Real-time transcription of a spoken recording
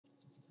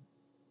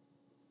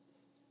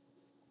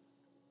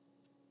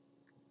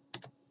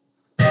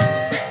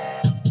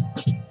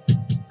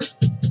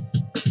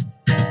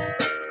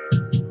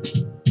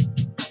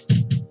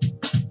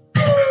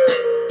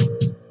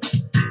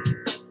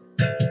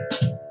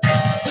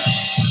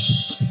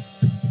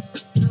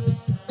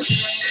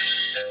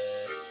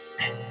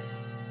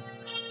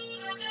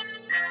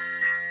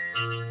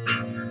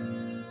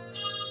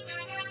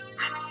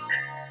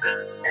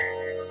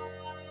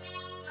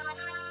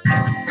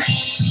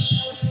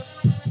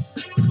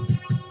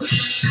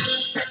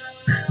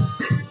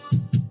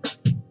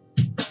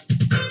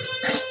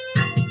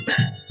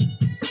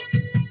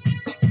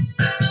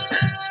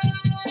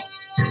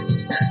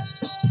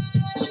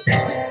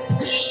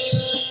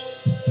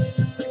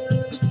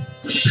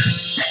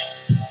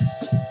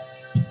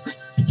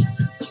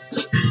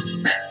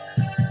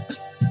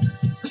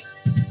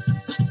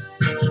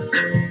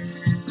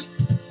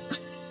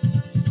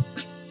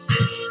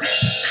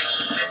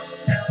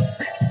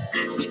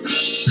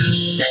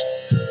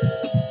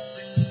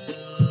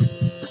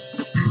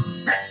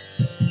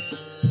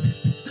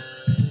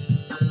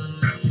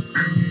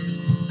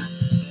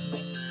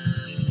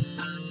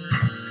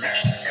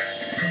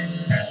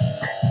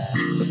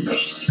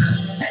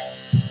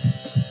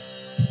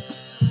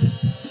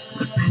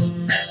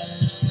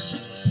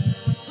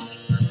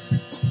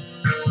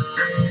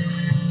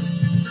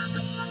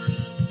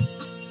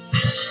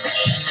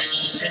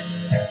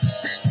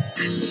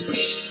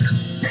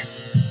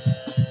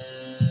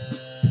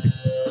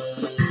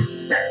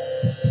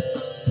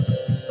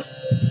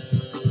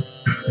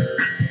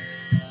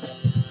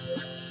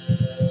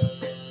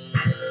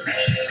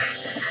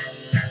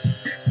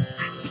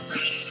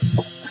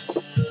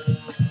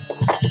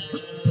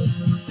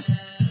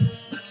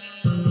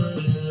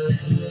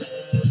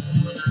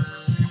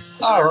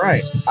All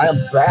right, I am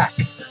back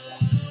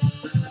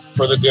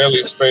for the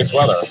daily space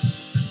weather.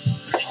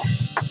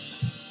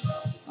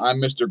 I'm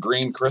Mr.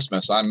 Green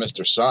Christmas. I'm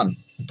Mr. Sun.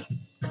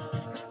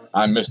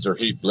 I'm Mr.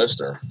 Heat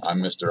Blister. I'm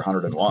Mr.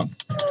 101.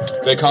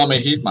 They call me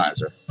Heat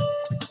Miser.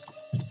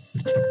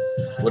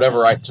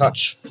 Whatever I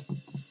touch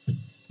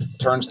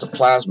turns to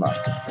plasma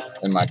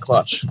in my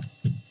clutch.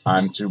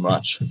 I'm too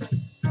much.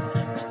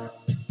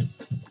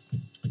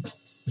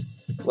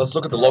 Let's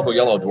look at the local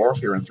yellow dwarf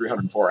here in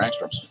 304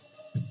 angstroms.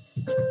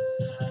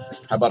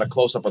 How about a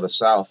close-up of the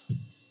south?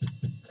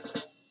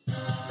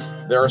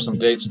 There are some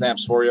date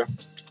stamps for you.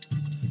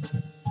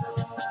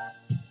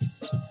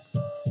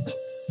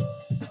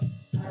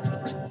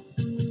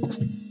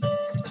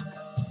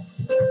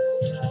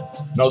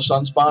 No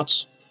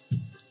sunspots,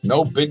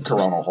 no big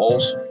coronal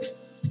holes,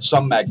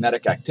 some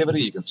magnetic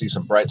activity. You can see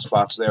some bright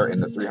spots there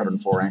in the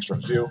 304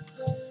 angstroms view.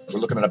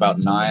 We're looking at about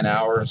 9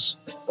 hours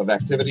of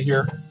activity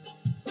here.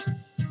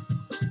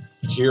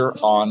 Here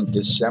on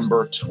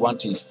December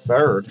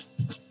 23rd,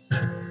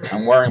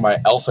 I'm wearing my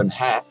elfin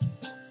hat,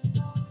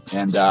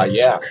 and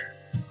yeah,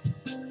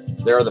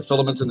 there are the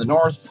filaments in the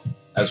north,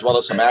 as well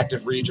as some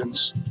active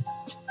regions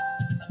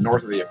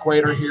north of the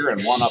equator here,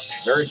 and one up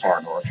very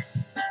far north.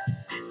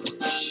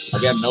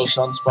 Again, no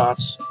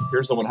sunspots.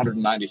 Here's the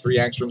 193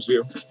 angstroms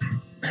view.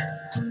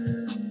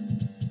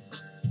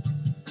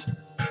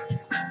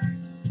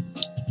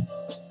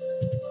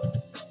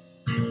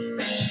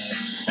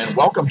 And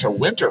welcome to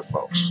winter,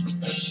 folks.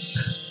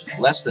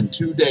 Less than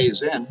 2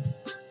 days in,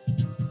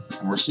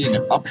 and we're seeing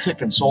an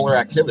uptick in solar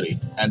activity,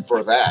 and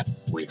for that,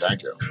 we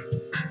thank you.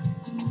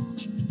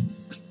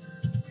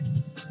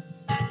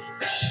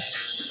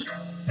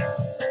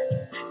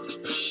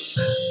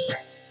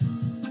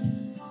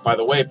 By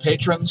the way,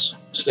 patrons,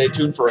 stay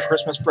tuned for a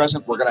Christmas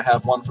present. We're going to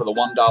have one for the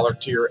 $1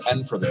 tier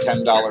and for the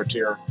 $10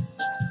 tier.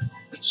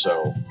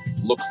 So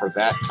look for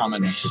that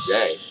coming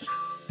today.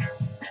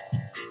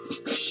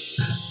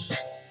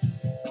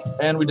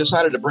 And we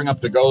decided to bring up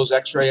the GOES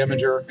X-ray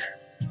imager.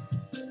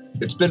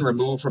 It's been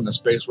removed from the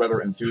Space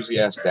Weather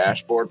Enthusiast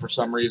dashboard for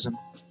some reason.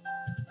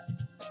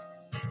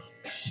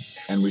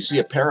 And we see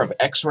a pair of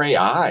X-ray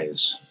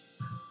eyes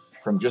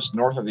from just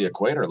north of the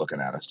equator looking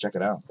at us. Check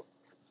it out.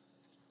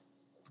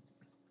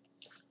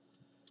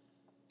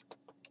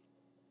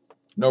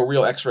 No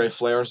real X-ray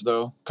flares,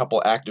 though. A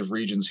couple active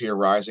regions here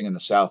rising in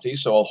the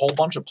southeast, so a whole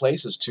bunch of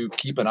places to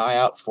keep an eye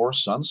out for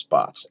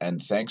sunspots.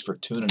 And thanks for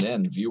tuning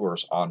in,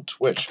 viewers on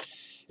Twitch.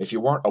 If you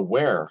weren't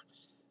aware,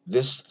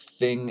 this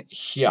thing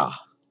here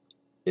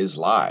is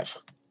live.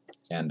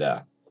 And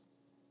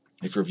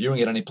if you're viewing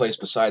it any place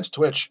besides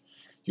Twitch,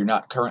 you're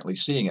not currently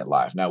seeing it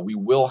live. Now, we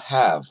will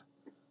have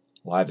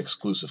live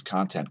exclusive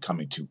content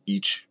coming to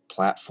each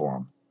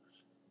platform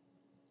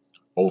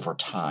over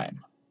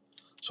time.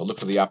 So look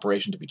for the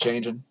operation to be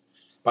changing.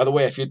 By the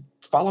way, if you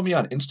follow me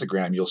on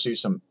Instagram, you'll see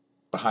some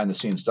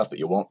behind-the-scenes stuff that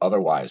you won't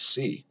otherwise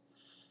see,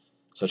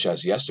 such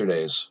as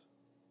yesterday's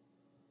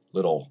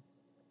little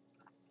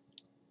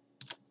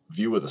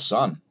view of the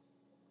sun.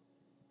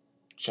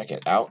 Check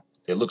it out.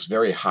 It looks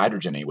very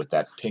hydrogen-y with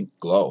that pink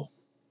glow.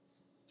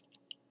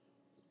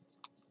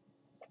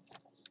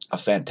 A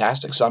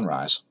fantastic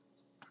sunrise.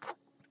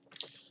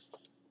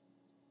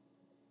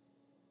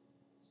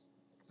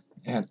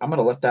 And I'm going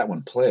to let that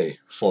one play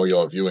for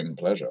your viewing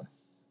pleasure.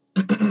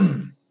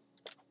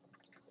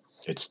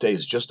 It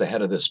stays just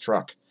ahead of this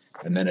truck,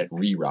 and then it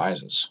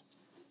re-rises.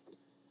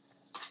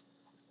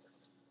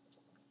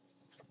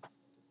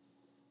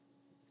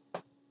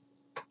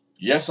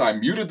 Yes, I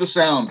muted the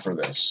sound for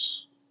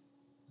this.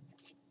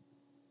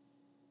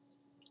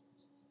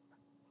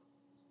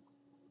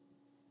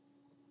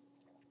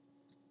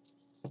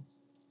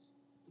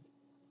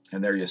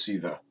 And there you see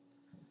the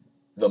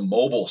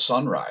mobile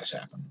sunrise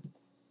happen.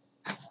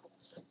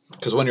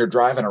 Because when you're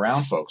driving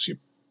around, folks, you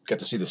get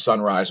to see the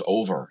sunrise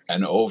over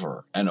and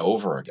over and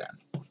over again.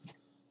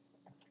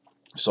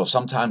 So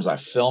sometimes I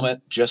film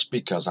it just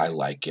because I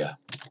like you.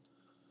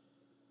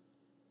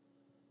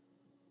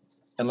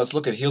 And let's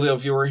look at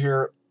HelioViewer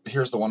here.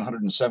 Here's the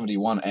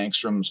 171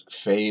 angstroms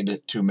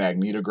fade to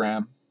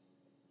magnetogram.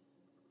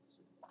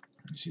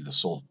 You see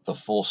the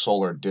full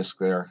solar disk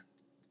there.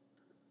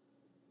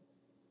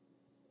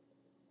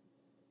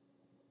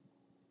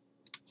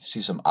 You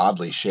see some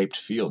oddly shaped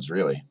fields,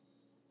 really.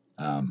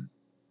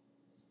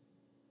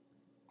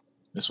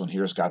 This one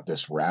here's got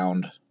this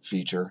round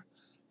feature.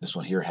 This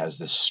one here has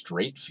this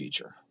straight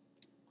feature.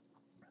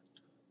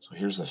 So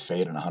here's the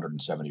fade in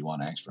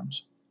 171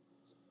 angstroms.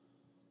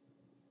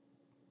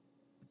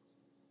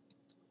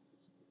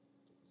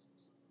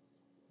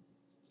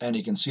 And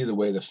you can see the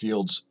way the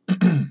fields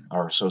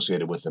are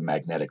associated with the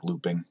magnetic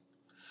looping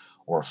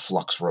or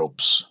flux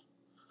ropes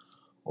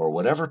or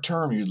whatever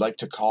term you'd like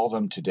to call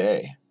them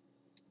today.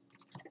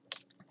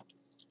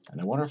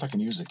 And I wonder if I can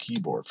use a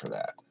keyboard for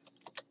that.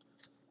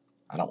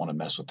 I don't want to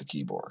mess with the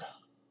keyboard.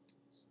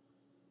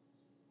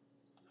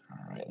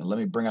 All right, and let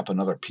me bring up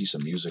another piece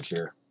of music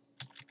here.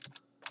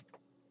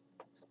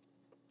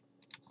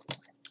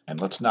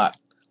 And let's not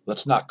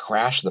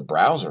crash the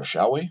browser,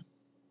 shall we?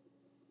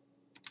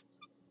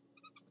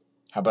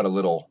 How about a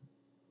little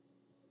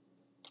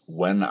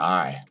when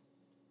I?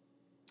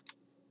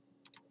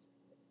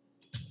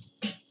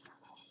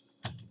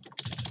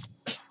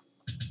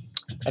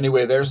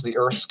 Anyway, there's the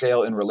Earth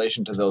scale in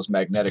relation to those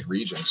magnetic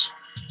regions.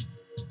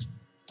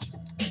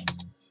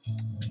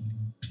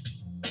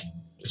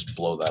 Just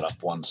blow that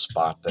up one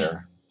spot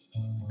there.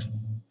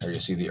 There you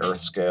see the Earth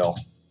scale.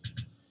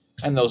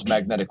 And those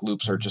magnetic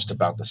loops are just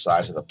about the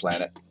size of the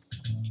planet.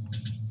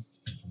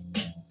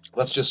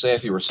 Let's just say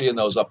if you were seeing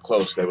those up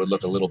close, they would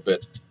look a little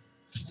bit,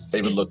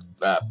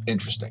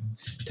 interesting.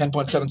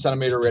 10.7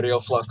 centimeter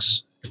radial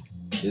flux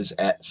is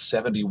at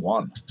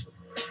 71.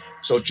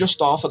 So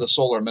just off of the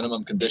solar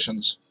minimum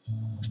conditions.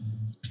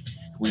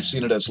 We've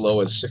seen it as low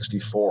as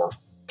 64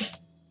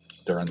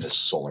 during this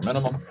solar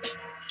minimum.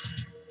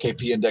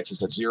 KP index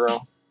is at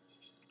 0.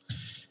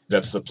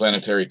 That's the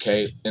planetary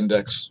K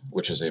index,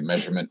 which is a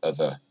measurement of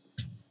the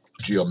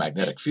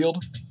geomagnetic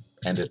field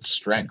and its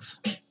strength.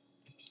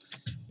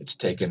 It's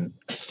taken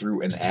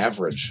through an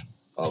average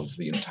of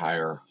the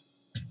entire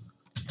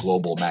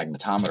global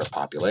magnetometer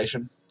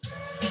population.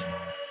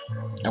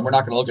 And we're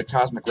not going to look at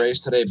cosmic rays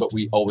today, but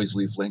we always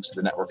leave links to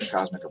the Network of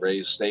Cosmic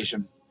Arrays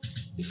station.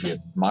 If you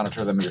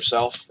monitor them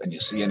yourself and you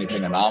see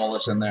anything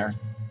anomalous in there,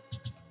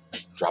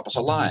 drop us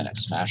a line at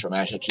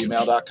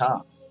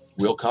smashomash@gmail.com.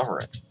 We'll cover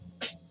it.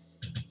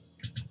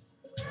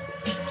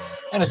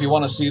 And if you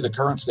want to see the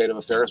current state of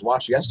affairs,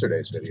 watch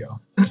yesterday's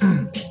video,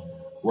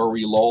 where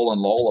we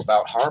loll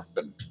about HARP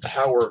and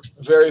how we're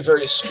very,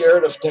 very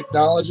scared of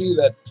technology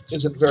that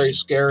isn't very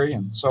scary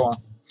and so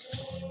on.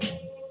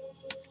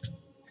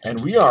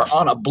 And we are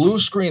on a blue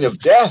screen of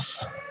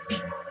death.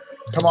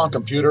 Come on,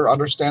 computer,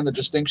 understand the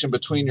distinction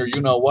between your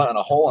you-know-what and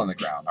a hole in the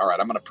ground. All right,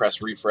 I'm going to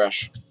press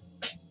refresh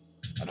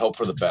and hope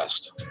for the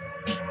best.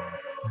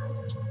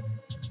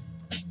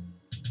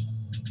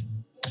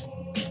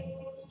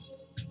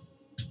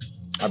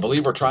 I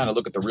believe we're trying to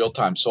look at the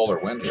real-time solar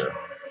wind here.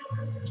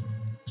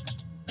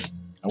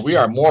 And we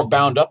are more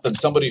bound up than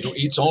somebody who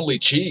eats only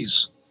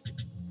cheese.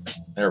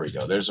 There we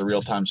go. There's a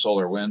real-time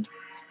solar wind,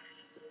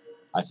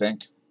 I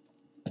think.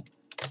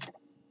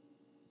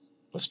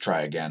 Let's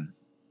try again.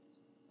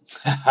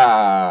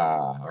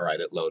 All right,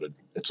 it loaded.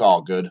 It's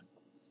all good.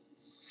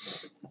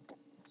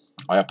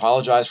 I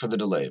apologize for the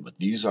delay, but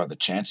these are the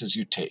chances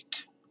you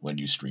take when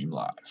you stream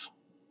live.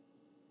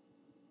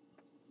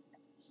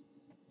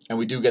 And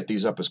we do get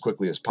these up as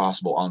quickly as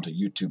possible onto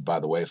YouTube, by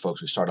the way,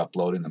 folks. We start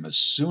uploading them as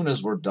soon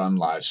as we're done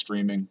live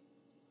streaming.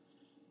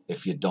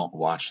 If you don't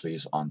watch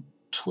these on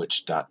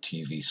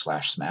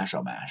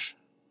twitch.tv/smAsho.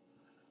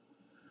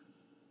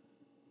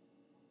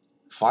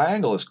 Phi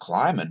angle is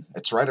climbing.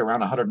 It's right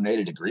around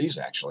 180 degrees,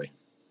 actually.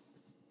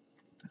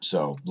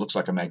 So, looks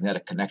like a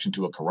magnetic connection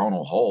to a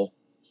coronal hole.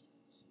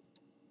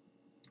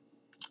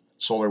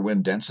 Solar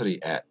wind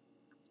density at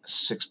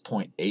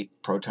 6.8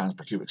 protons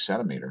per cubic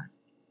centimeter.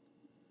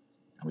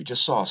 And we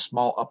just saw a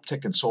small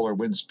uptick in solar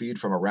wind speed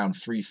from around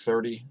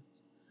 330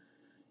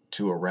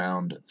 to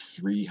around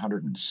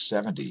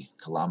 370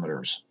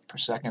 kilometers per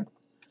second.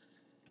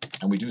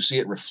 And we do see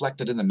it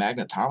reflected in the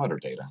magnetometer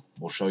data.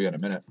 We'll show you in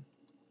a minute.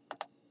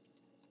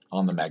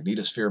 On the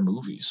Magnetosphere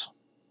movies.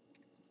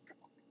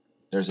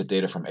 There's the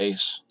data from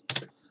ACE.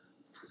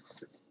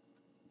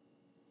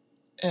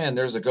 And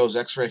there's the GOES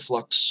X-ray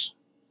flux.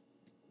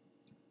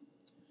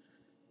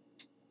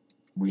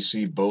 We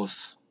see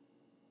both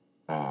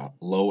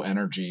low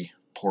energy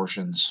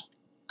portions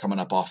coming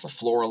up off the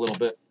floor a little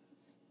bit.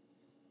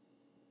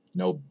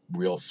 No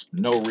real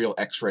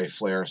X-ray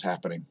flares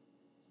happening.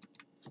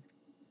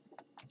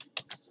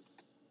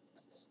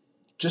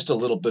 Just a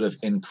little bit of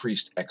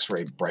increased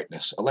X-ray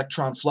brightness.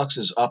 Electron flux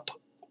is up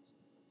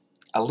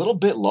a little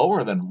bit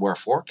lower than we're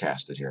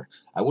forecasted here.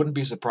 I wouldn't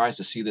be surprised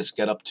to see this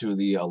get up to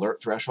the alert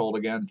threshold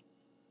again.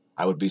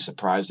 I would be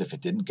surprised if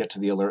it didn't get to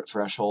the alert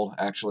threshold,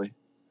 actually,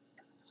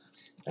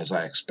 as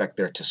I expect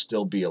there to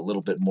still be a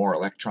little bit more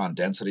electron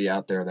density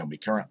out there than we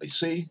currently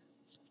see.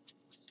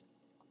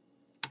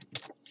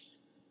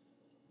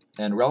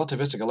 And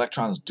relativistic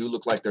electrons do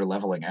look like they're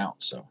leveling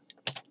out, so.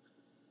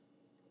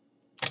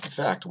 In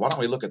fact, why don't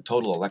we look at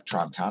total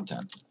electron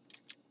content?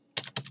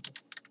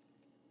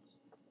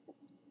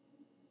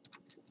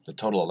 The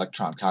total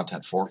electron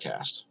content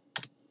forecast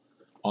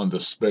on the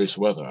Space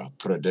Weather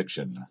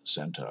Prediction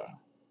Center.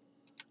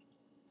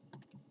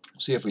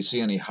 See if we see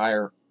any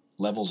higher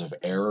levels of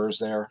errors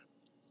there,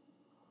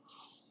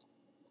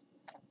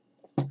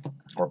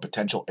 or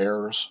potential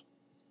errors.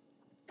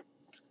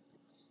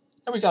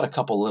 And we got a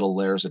couple little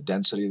layers of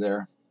density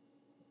there.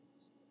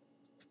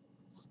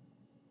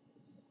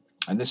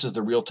 And this is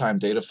the real-time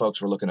data,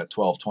 folks. We're looking at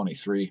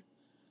 12/23. You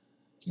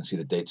can see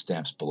the date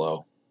stamps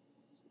below.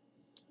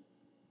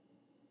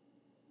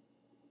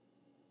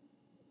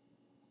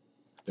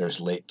 There's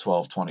late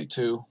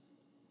 12/22.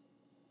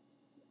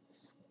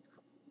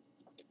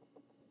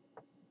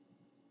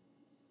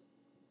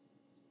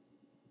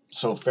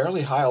 So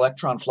fairly high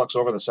electron flux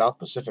over the South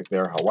Pacific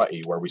there,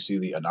 Hawaii, where we see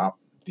the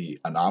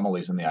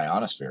anomalies in the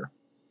ionosphere.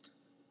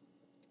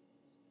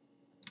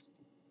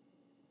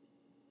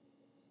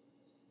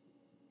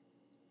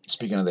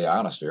 Speaking of the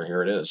ionosphere,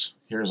 here it is.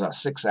 Here's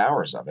 6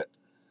 hours of it.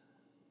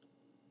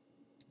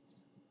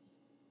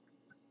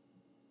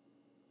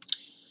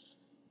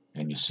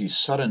 And you see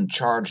sudden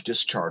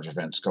charge-discharge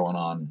events going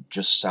on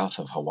just south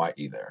of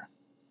Hawaii there.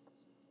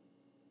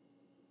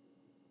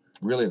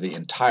 Really, the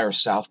entire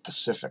South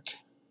Pacific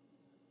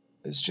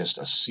is just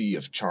a sea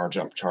of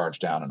charge-up,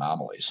 charge-down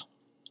anomalies.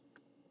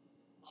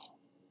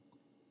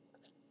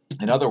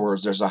 In other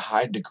words, there's a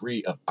high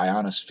degree of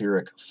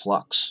ionospheric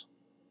flux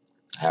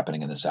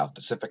happening in the South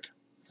Pacific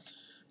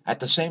at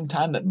the same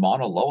time that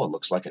Mauna Loa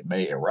looks like it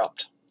may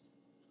erupt.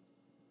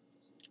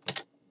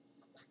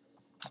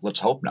 Let's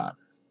hope not,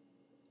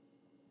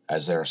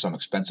 as there are some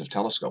expensive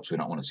telescopes we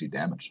don't want to see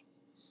damaged.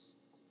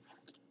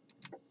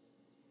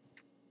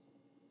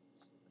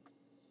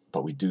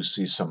 But we do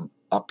see some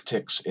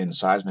upticks in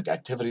seismic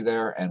activity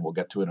there, and we'll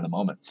get to it in a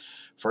moment.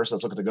 First,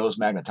 let's look at the GOES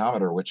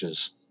magnetometer, which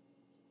is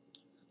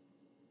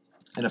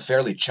in a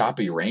fairly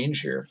choppy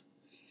range here,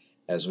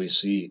 as we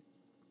see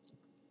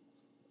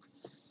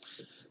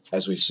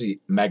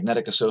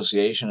magnetic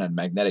association and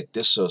magnetic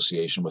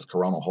dissociation with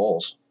coronal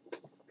holes.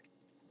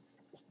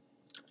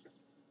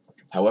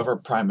 However,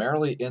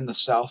 primarily in the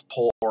South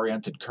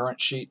Pole-oriented current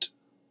sheet,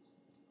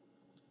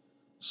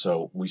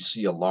 so we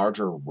see a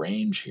larger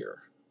range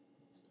here.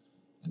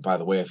 And by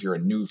the way, if you're a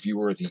new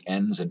viewer, the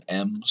N's and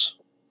M's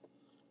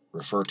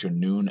refer to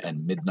noon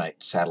and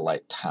midnight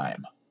satellite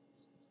time.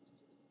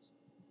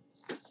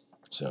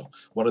 So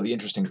one of the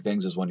interesting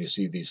things is when you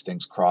see these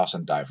things cross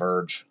and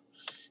diverge,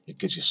 it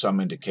gives you some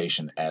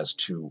indication as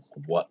to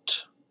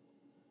what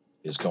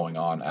is going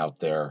on out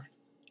there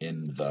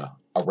in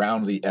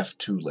around the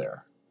F2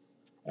 layer,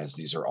 as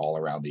these are all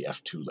around the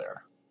F2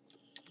 layer.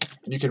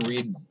 And you can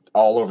read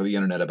all over the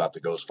internet about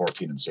the GOES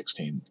 14 and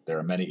 16. There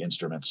are many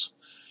instruments.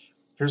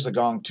 Here's the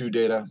Gong 2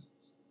 data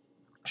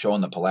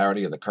showing the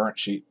polarity of the current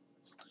sheet,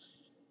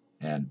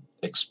 and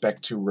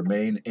expect to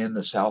remain in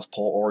the South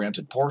Pole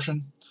oriented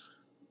portion,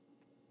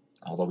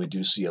 although we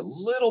do see a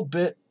little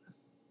bit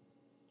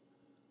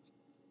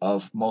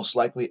of most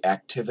likely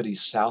activity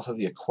south of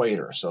the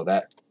equator. So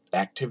that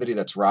activity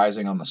that's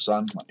rising on the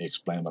sun, let me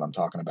explain what I'm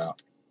talking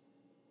about.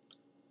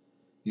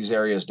 These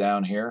areas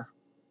down here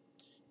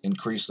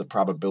increase the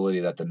probability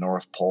that the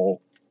North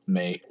Pole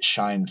may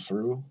shine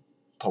through,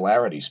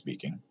 polarity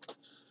speaking.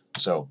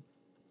 So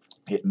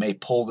it may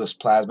pull this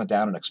plasma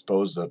down and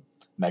expose the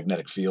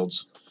magnetic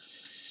fields.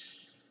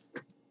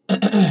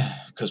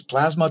 Because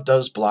plasma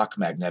does block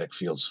magnetic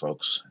fields,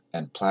 folks,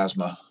 and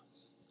plasma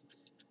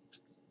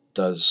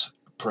does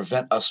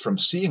prevent us from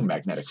seeing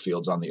magnetic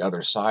fields on the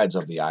other sides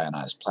of the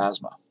ionized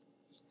plasma.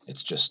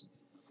 It's just,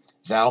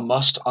 thou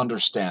must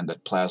understand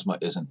that plasma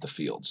isn't the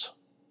fields.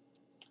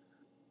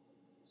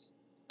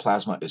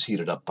 Plasma is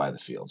heated up by the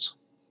fields.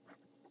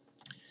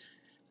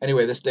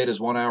 Anyway, this data is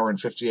 1 hour and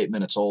 58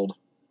 minutes old,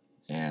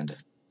 and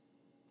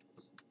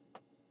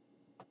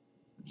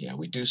yeah,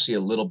 we do see a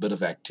little bit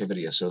of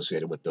activity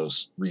associated with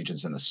those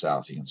regions in the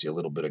south. You can see a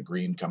little bit of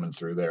green coming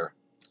through there,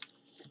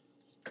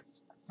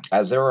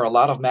 as there are a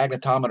lot of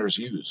magnetometers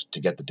used to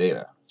get the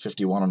data.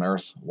 51 on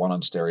Earth, 1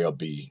 on stereo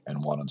B,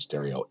 and 1 on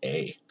stereo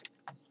A,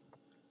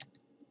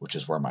 which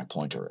is where my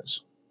pointer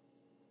is.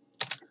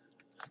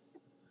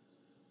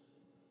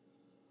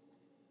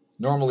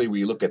 Normally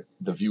we look at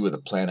the view of the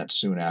planet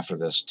soon after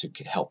this to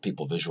help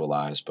people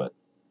visualize, but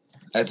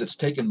as it's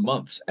taken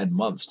months and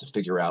months to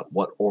figure out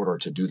what order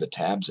to do the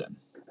tabs in.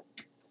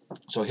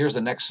 So here's the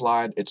next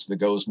slide. It's the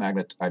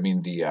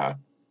the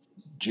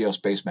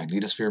geospace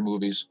magnetosphere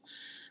movies,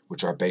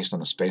 which are based on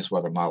the space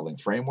weather modeling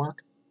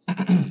framework.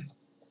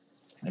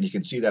 And you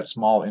can see that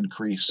small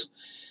increase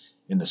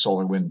in the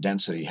solar wind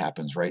density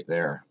happens right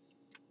there.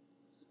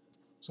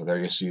 So there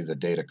you see the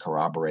data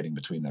corroborating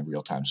between the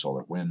real-time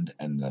solar wind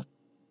and the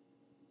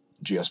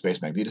geospace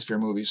magnetosphere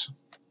movies.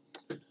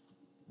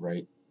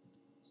 Right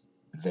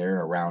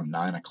there around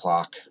 9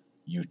 o'clock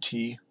UT,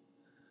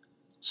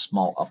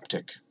 small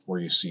uptick where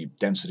you see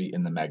density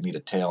in the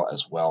magnetotail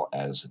as well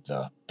as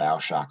the bow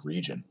shock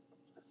region.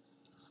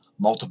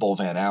 Multiple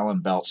Van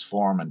Allen belts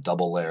form and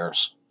double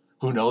layers.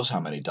 Who knows how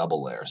many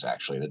double layers,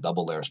 actually. The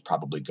double layers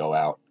probably go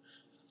out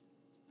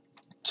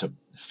to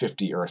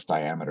 50 Earth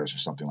diameters or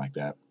something like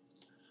that.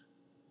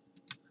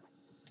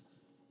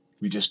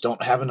 We just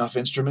don't have enough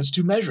instruments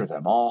to measure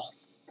them all.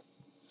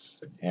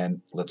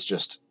 And let's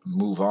just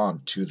move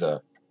on to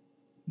the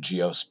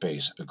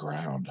geospace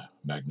ground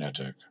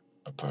magnetic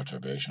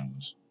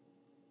perturbations.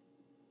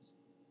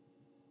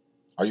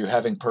 Are you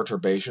having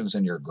perturbations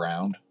in your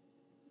ground?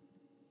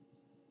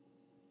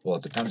 Well,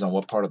 it depends on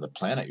what part of the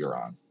planet you're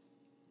on.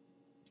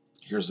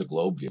 Here's the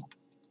globe view.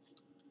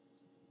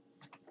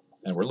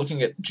 And we're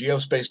looking at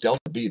geospace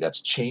delta B.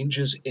 That's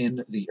changes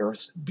in the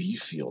Earth's B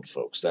field,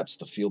 folks. That's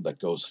the field that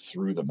goes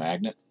through the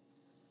magnet.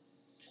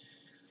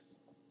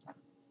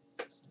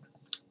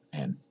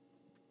 And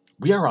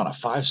we are on a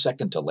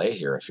 5-second delay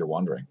here, if you're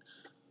wondering.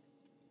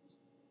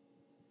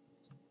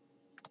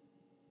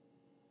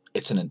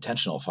 It's an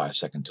intentional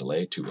 5-second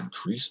delay to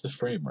increase the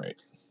frame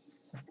rate.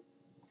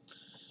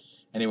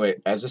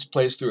 Anyway, as this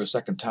plays through a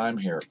second time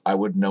here, I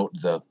would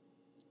note the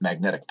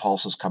magnetic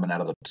pulses coming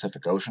out of the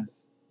Pacific Ocean?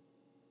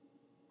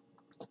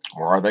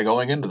 Or are they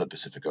going into the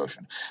Pacific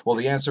Ocean? Well,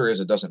 the answer is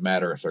it doesn't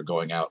matter if they're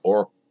going out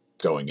or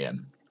going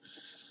in.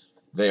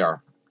 They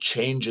are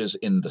changes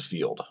in the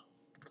field.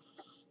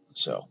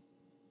 So,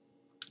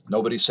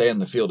 nobody's saying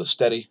the field is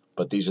steady,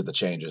 but these are the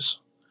changes.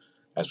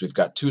 As we've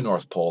got two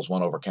North Poles,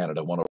 one over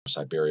Canada, one over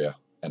Siberia,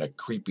 and a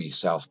creepy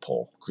South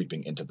Pole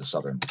creeping into the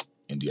southern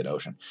Indian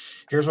Ocean.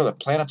 Here's where the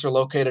planets are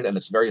located, and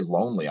it's very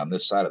lonely on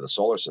this side of the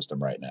solar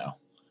system right now.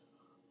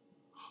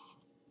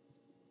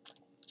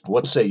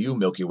 What say you,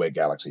 Milky Way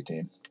Galaxy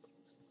team?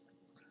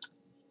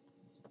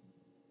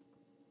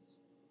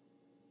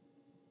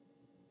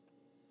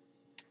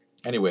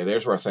 Anyway,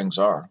 there's where things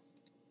are.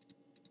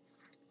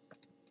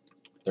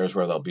 There's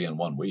where they'll be in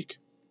 1 week.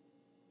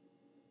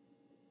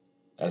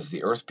 As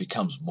the Earth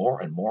becomes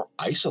more and more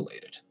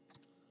isolated.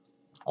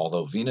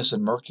 Although Venus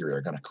and Mercury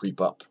are going to creep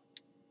up.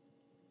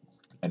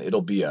 And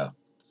it'll be a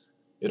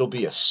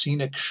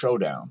scenic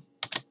showdown.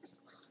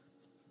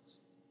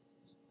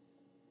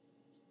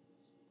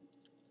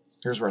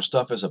 Here's where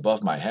stuff is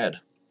above my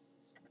head.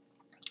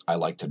 I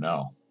like to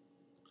know.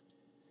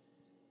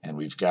 And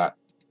we've got,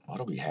 what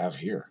do we have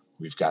here?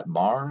 We've got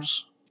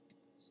Mars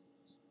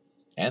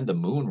and the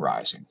moon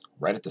rising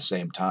right at the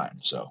same time.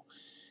 So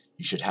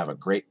you should have a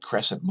great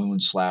crescent moon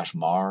 /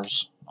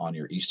 Mars on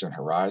your eastern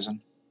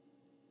horizon.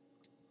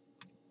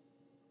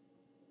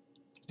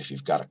 If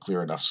you've got a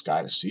clear enough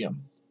sky to see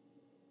them.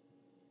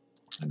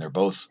 And they're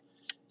both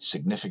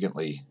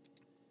significantly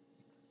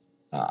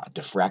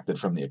diffracted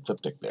from the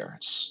ecliptic there.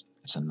 It's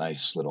a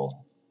nice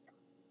little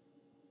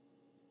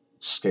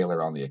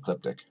scalar on the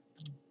ecliptic.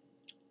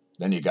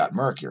 Then you got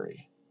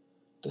Mercury,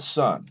 the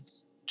Sun,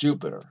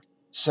 Jupiter,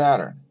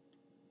 Saturn,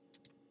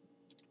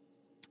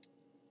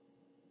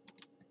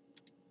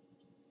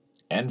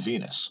 and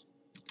Venus.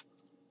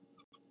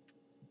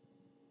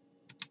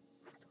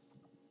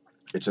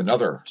 It's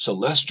another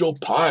celestial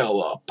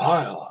pile-up.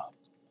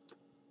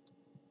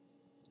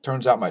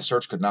 Turns out my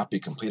search could not be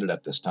completed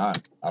at this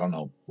time. I don't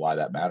know why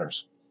that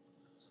matters.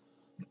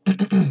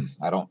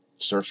 I don't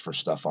search for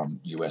stuff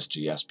on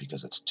USGS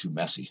because it's too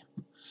messy.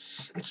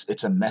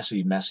 It's a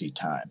messy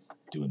time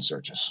doing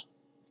searches.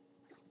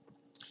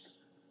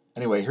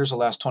 Anyway, here's the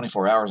last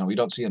 24 hours, and we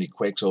don't see any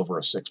quakes over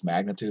a 6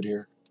 magnitude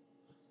here.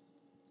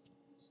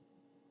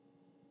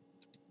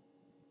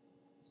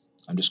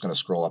 I'm just going to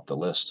scroll up the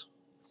list.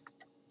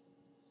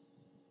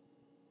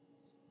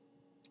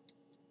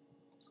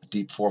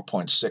 Deep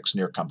 4.6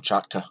 near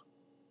Kamchatka.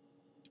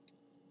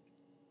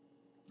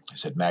 I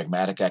said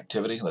magmatic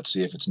activity. Let's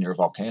see if it's near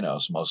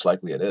volcanoes. Most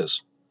likely it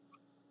is.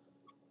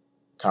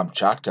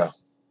 Kamchatka.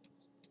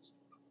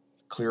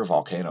 Clear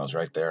volcanoes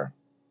right there.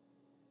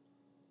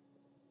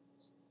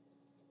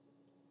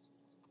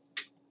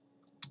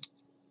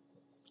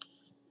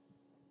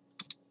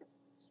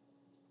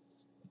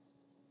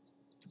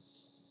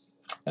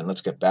 And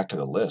let's get back to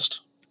the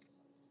list,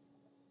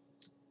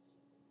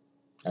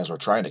 as we're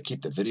trying to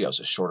keep the videos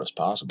as short as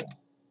possible.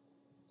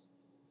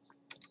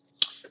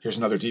 Here's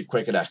another deep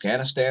quake at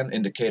Afghanistan,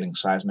 indicating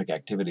seismic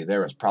activity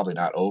there is probably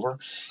not over.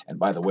 And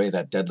by the way,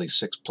 that deadly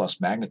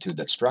 6+ magnitude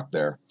that struck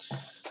there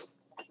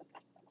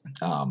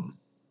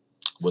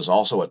was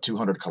also at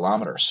 200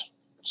 kilometers.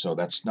 So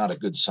that's not a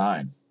good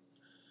sign,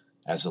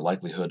 as the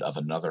likelihood of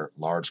another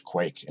large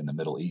quake in the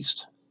Middle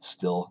East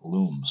still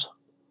looms.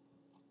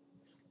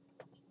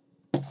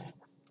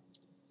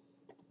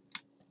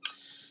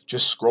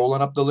 Just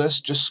scrolling up the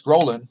list, just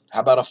scrolling. How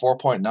about a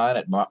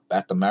 4.9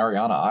 at the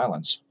Mariana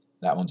Islands?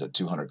 That one's at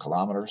 200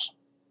 kilometers.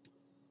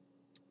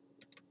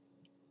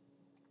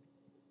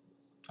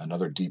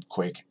 Another deep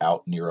quake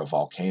out near a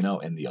volcano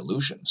in the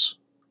Aleutians.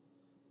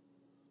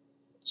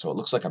 So it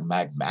looks like a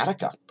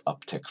magmatic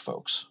uptick,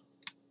 folks.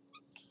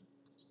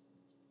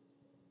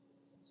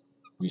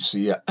 We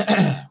see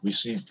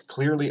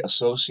clearly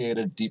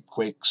associated deep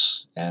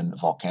quakes and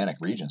volcanic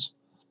regions.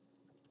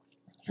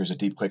 Here's a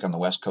deep quake on the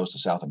west coast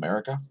of South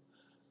America,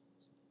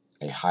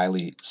 a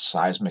highly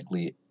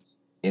seismically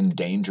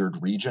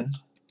endangered region.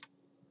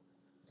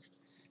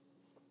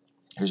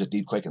 Here's a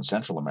deep quake in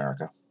Central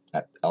America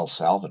at El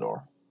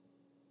Salvador.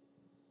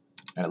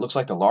 And it looks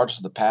like the largest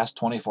of the past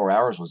 24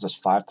 hours was this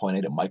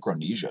 5.8 at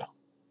Micronesia.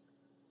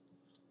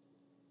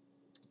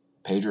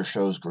 Pager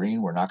shows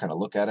green. We're not going to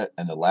look at it.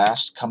 And the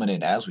last, coming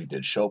in as we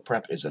did show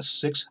prep, is a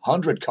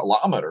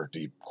 600-kilometer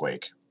deep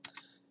quake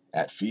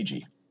at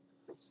Fiji.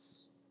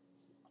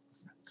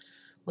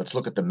 Let's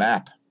look at the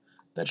map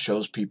that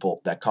shows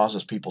people, that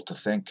causes people to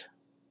think,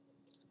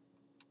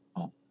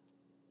 oh,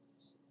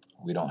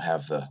 we don't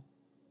have the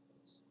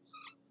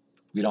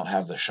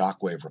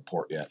shockwave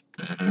report yet.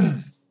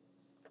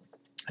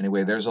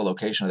 Anyway, there's a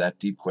location of that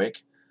deep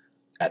quake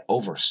at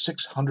over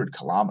 600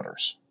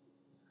 kilometers.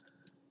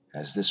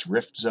 As this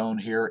rift zone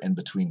here in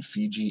between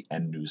Fiji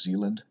and New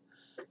Zealand,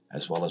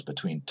 as well as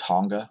between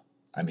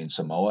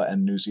Samoa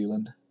and New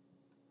Zealand,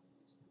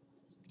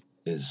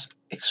 is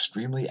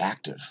extremely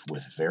active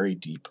with very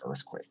deep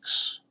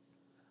earthquakes.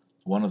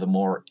 One of the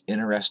more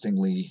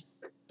interestingly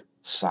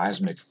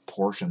seismic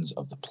portions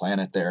of the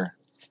planet there.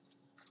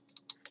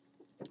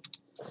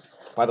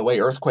 By the way,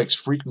 earthquakes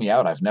freak me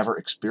out. I've never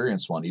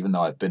experienced one, even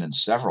though I've been in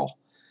several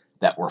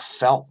that were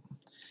felt,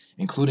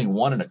 including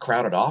one in a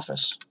crowded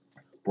office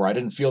where I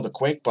didn't feel the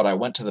quake, but I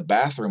went to the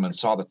bathroom and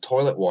saw the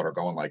toilet water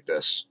going like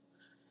this,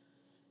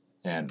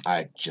 and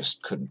I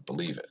just couldn't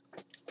believe it.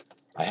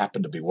 I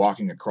happened to be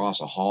walking across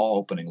a hall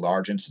opening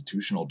large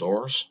institutional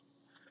doors,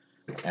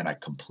 and I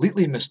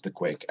completely missed the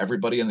quake.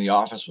 Everybody in the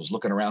office was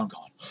looking around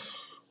going,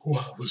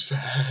 "What was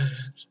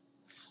that?"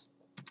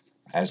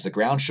 As the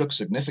ground shook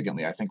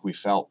significantly, I think we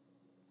felt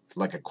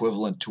like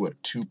equivalent to a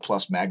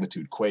 2+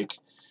 magnitude quake.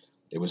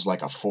 It was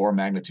like a 4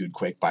 magnitude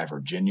quake by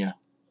Virginia,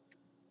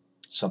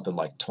 something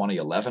like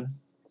 2011.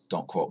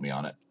 Don't quote me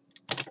on it.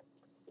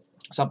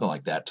 Something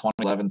like that,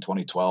 2011,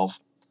 2012,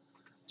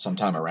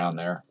 sometime around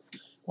there,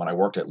 when I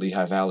worked at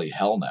Lehigh Valley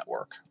Hell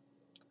Network.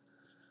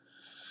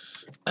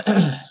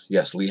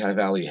 Yes, Lehigh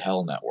Valley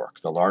Hell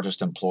Network, the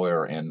largest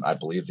employer in, I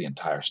believe, the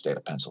entire state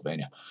of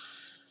Pennsylvania.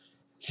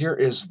 Here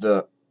is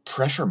the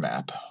pressure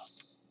map,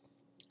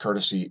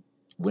 courtesy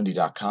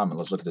windy.com, and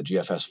let's look at the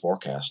GFS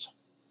forecast.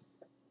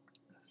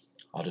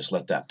 I'll just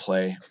let that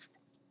play.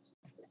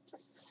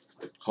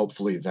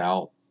 Hopefully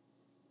thou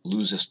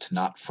losest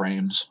not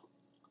frames,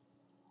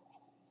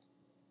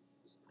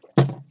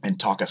 and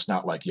talkest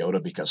not like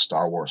Yoda, because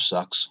Star Wars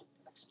sucks.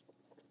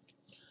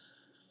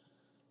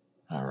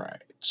 All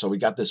right, so we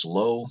got this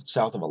low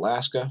south of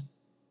Alaska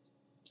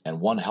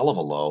and one hell of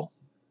a low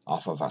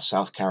off of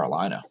South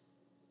Carolina.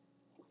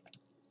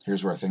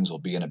 Here's where things will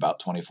be in about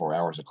 24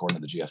 hours according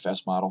to the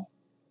GFS model.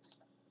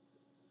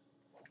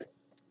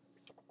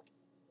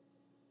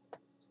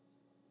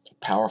 A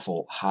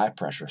powerful high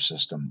pressure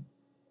system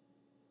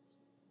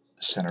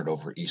centered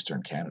over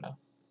eastern Canada.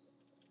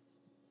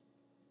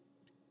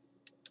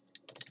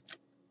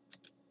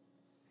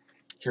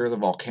 Here are the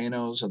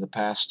volcanoes of the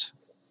past,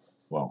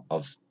 well,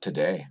 of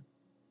today,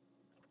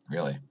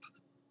 really.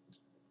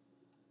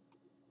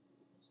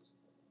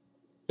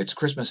 It's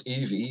Christmas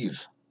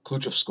Eve.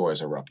 Kluchevskoy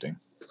is erupting,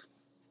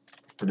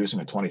 producing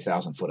a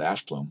 20,000-foot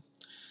ash plume.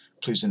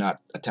 Please do not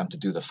attempt to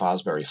do the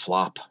Fosbury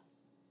flop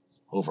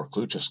over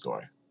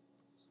Kluchevskoy.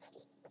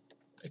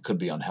 It could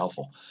be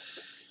unhelpful.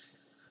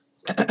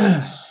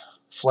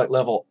 Flight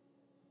level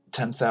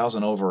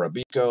 10,000 over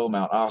Abiko,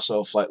 Mount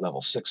Aso, flight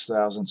level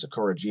 6,000,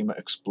 Sakurajima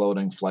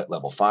exploding, flight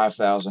level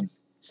 5,000.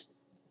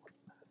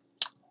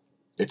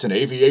 It's an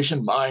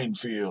aviation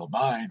minefield.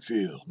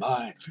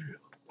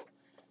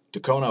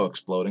 Dacono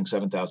exploding,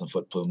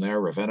 7,000-foot plume there,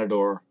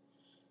 Revenador,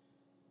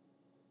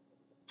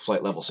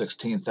 flight level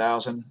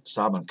 16,000,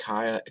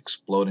 Sabancaya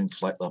exploding,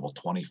 flight level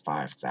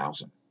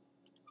 25,000.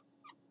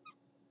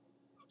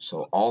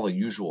 So all the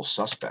usual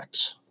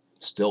suspects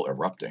still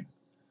erupting.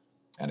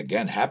 And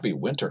again, happy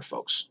winter,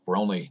 folks. We're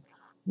only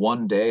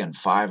 1 day and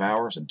 5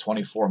 hours and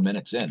 24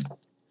 minutes in.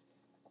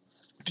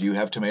 Do you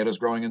have tomatoes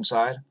growing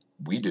inside?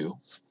 We do.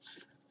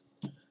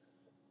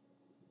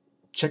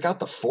 Check out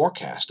the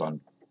forecast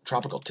on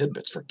Tropical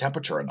Tidbits for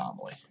temperature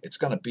anomaly. It's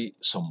going to be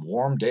some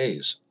warm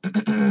days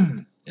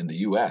in the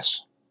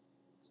U.S.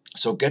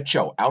 So get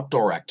your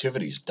outdoor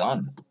activities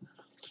done.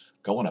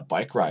 Go on a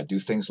bike ride, do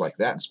things like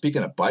that. And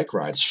speaking of bike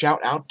rides, shout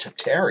out to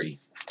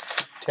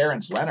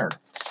Terrence Leonard.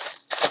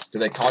 Do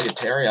they call you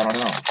Terry? I don't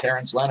know.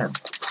 Terrence Leonard.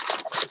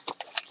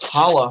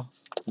 Holla,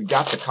 we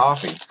got the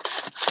coffee.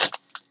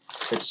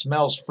 It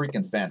smells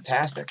freaking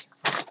fantastic.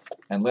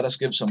 And let us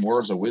give some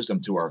words of wisdom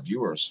to our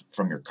viewers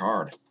from your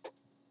card.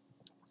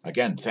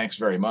 Again, thanks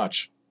very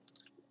much.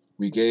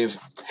 We gave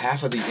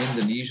half of the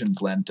Indonesian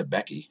blend to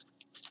Becky.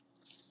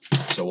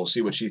 So we'll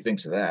see what she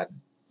thinks of that.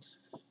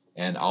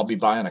 And I'll be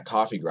buying a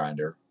coffee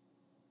grinder,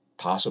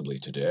 possibly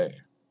today.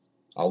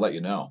 I'll let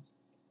you know.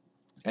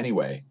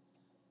 Anyway,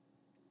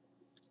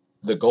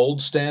 the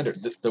gold standard,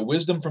 the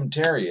wisdom from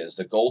Terry is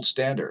the gold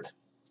standard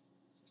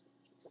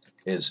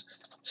is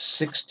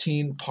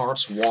 16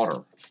 parts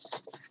water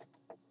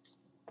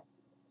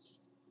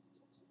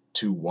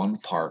to 1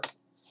 part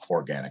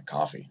organic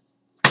coffee.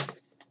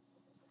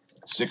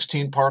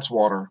 16 parts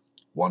water,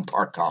 1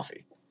 part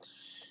coffee.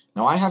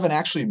 Now, I haven't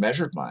actually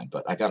measured mine,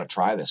 but I got to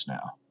try this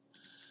now.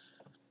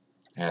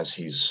 As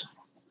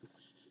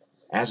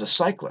a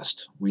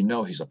cyclist, we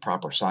know he's a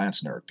proper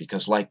science nerd,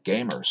 because like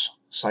gamers,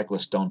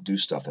 cyclists don't do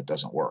stuff that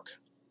doesn't work.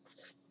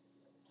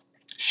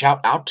 Shout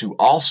out to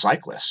all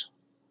cyclists.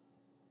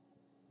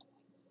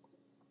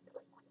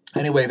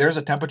 Anyway, there's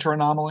a temperature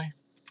anomaly.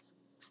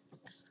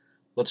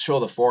 Let's show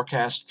the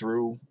forecast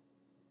through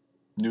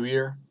New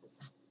Year.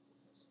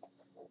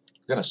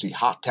 We're going to see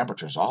hot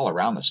temperatures all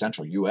around the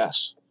central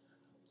U.S.,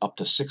 up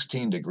to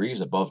 16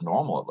 degrees above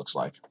normal, it looks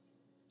like.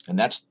 And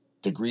that's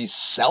degrees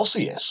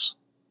Celsius.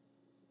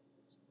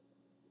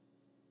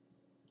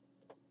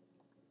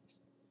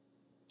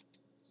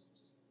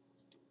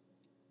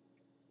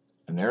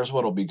 And there's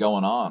what will be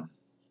going on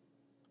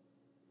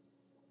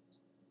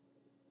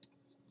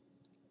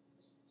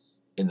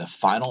in the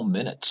final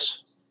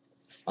minutes,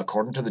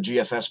 according to the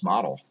GFS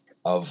model,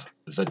 of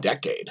the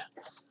decade.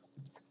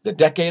 The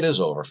decade is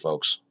over,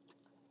 folks.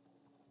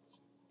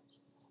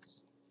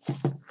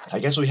 I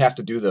guess we have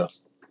to do the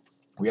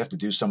We have to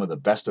do some of the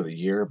best of the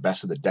year,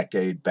 best of the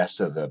decade,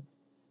 best of the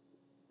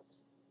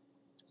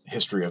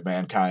history of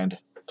mankind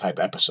type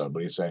episode. What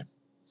do you say?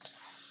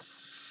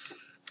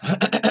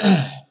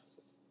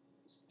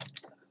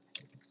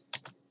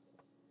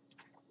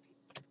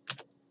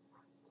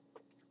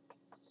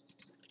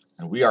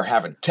 And we are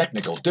having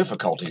technical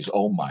difficulties.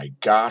 Oh my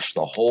gosh,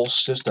 the whole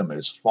system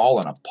is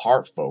falling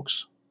apart,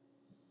 folks.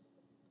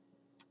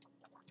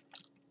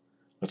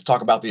 Let's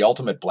talk about the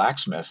ultimate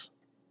blacksmith.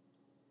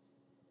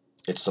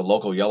 It's the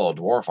local yellow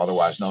dwarf,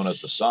 otherwise known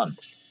as the sun.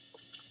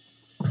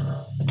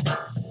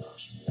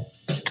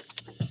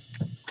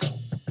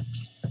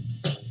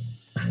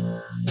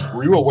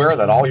 Were you aware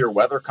that all your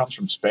weather comes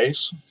from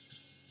space?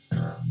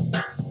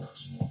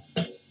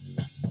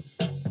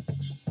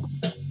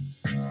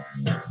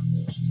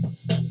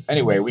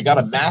 Anyway, we got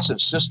a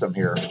massive system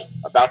here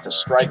about to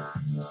strike,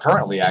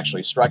 currently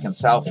actually striking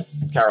South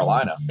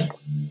Carolina,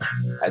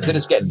 as it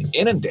is getting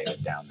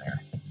inundated down there.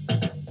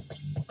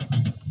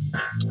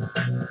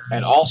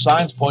 And all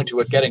signs point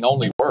to it getting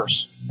only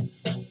worse.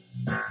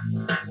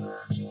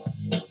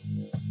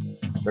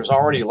 There's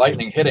already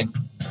lightning hitting.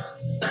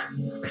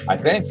 I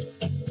think.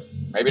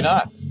 Maybe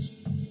not.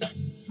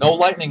 No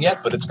lightning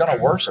yet, but it's going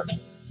to worsen.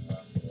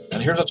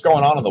 And here's what's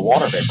going on in the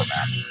water vapor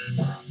map.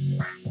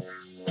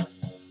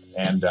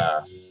 And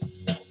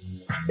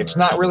it's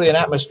not really an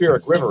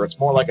atmospheric river. It's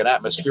more like an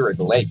atmospheric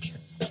lake.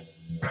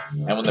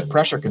 And when the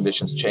pressure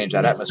conditions change,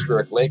 that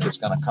atmospheric lake is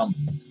going to come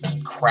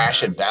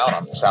crashing down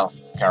on South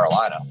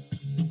Carolina,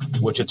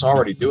 which it's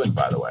already doing,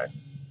 by the way.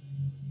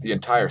 The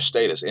entire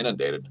state is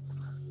inundated.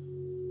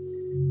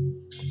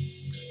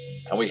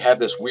 And we have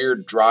this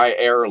weird dry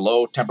air,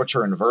 low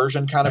temperature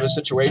inversion kind of a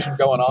situation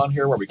going on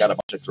here, where we got a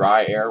bunch of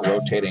dry air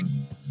rotating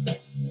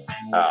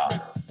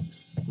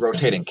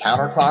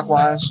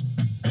counterclockwise,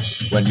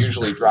 when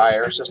usually dry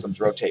air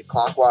systems rotate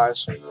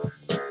clockwise.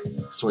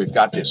 So we've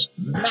got this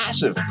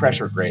massive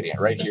pressure gradient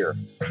right here.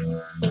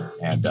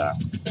 And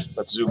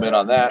let's zoom in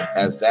on that,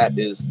 as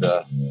that's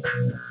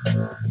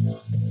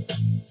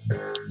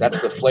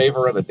the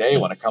flavor of the day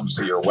when it comes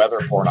to your weather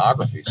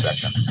pornography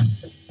section.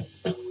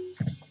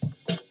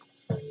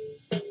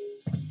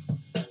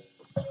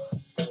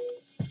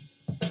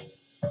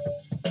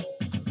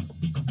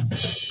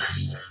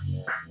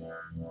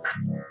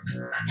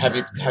 Have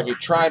you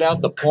tried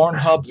out the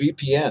Pornhub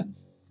VPN?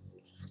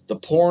 The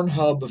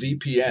Pornhub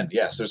VPN.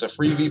 Yes, there's a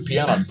free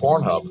VPN on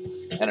Pornhub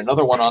and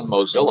another one on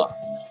Mozilla.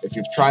 If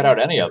you've tried out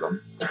any of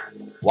them,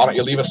 why don't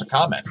you leave us a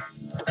comment?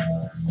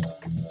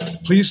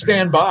 Please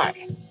stand by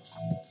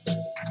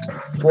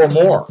for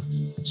more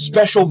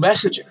special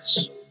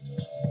messages.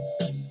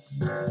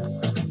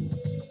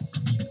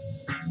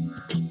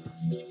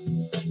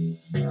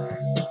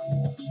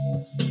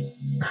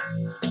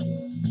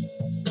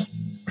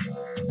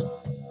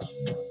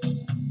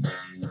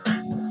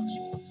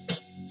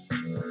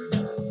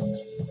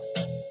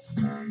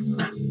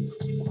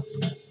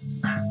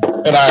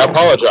 And I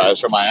apologize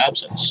for my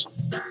absence.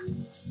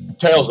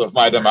 Tales of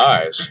my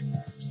demise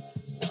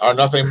are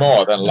nothing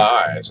more than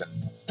lies and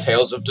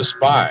tales of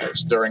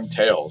despise during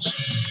Tales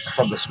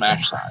from the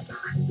Smash Side.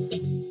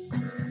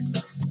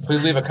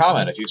 Please leave a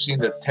comment if you've seen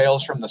the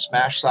Tales from the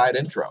Smash Side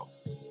intro.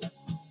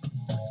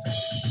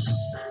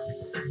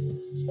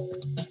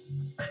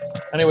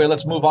 Anyway,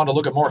 let's move on to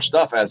look at more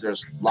stuff, as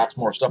there's lots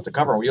more stuff to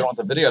cover. We don't want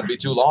the video to be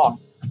too long.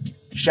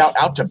 Shout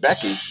out to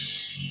Becky.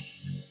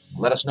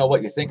 Let us know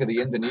what you think of the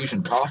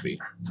Indonesian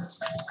coffee.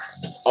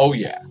 Oh,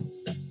 yeah.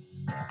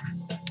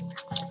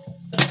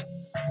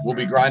 We'll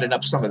be grinding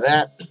up some of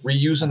that.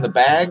 Reusing the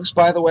bags,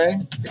 by the way.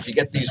 If you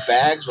get these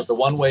bags with the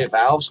one-way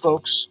valves,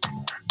 folks,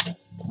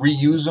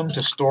 reuse them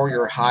to store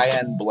your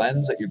high-end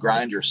blends that you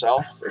grind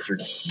yourself if you're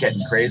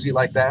getting crazy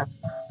like that.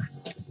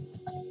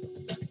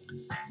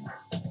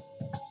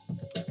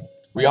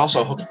 We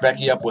also hooked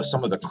Becky up with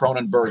some of the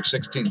Kronenberg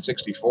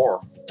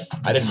 1664.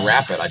 I didn't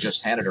wrap it. I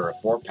just handed her a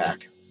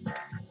 4-pack.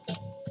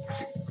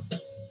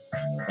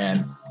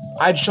 And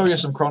I'd show you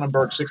some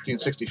Kronenberg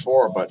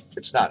 1664, but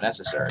it's not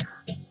necessary.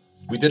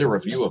 We did a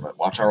review of it.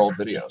 Watch our old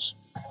videos.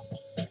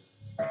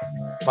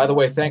 By the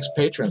way, thanks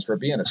patrons for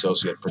being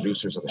associate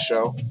producers of the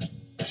show.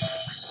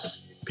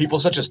 People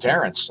such as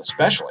Terrence,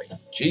 especially.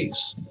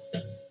 Jeez.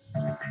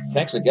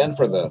 Thanks again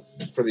for the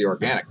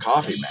organic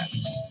coffee, man.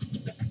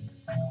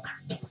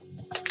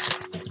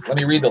 Let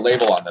me read the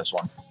label on this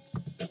one.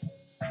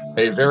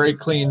 A very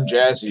clean,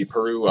 jazzy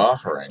Peru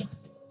offering.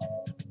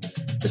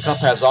 The cup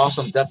has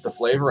awesome depth of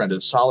flavor and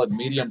is solid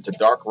medium to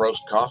dark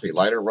roast coffee.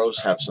 Lighter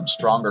roasts have some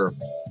stronger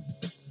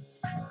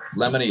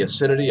lemony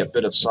acidity, a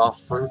bit of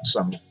soft fruit,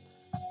 some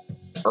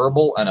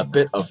herbal, and a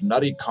bit of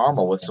nutty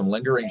caramel with some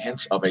lingering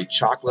hints of a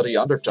chocolatey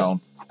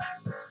undertone.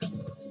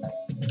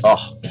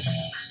 Oh,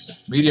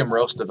 medium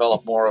roast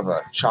develop more of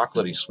a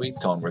chocolatey sweet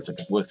tone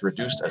with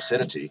reduced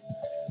acidity.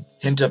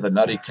 Hint of the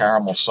nutty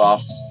caramel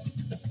soft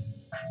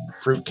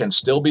fruit can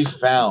still be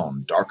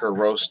found. Darker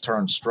roasts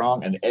turn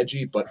strong and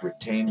edgy, but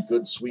retain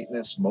good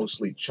sweetness,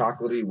 mostly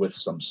chocolatey with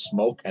some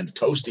smoke and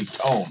toasty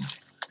tone.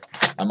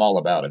 I'm all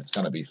about it. It's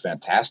going to be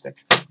fantastic.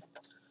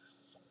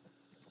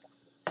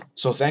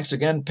 So thanks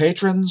again,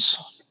 patrons,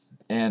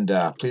 and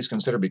please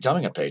consider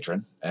becoming a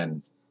patron.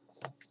 And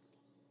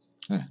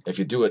if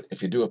you do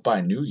it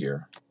by New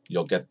Year,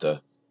 you'll get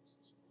the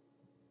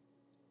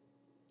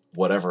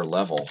whatever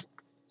level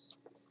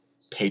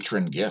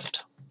patron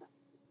gift.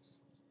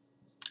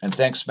 And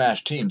thanks,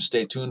 Smash Team.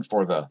 Stay tuned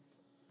for the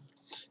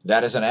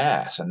That Is an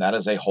Ass, and That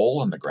Is a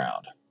Hole in the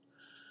Ground,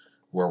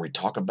 where we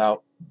talk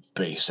about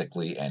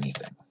basically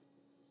anything.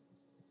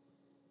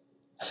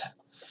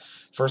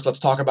 First, let's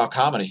talk about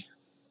comedy,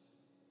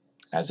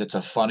 as it's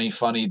a funny,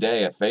 funny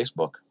day at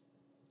Facebook.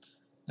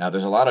 Now,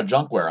 there's a lot of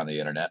junkware on the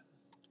internet,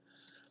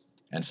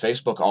 and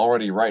Facebook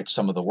already writes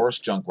some of the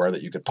worst junkware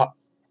that you could pop.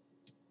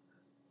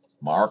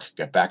 Mark,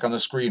 get back on the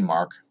screen,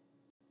 Mark.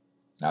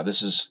 Now,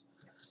 this is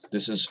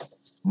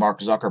Mark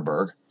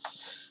Zuckerberg,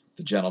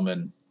 the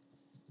gentleman,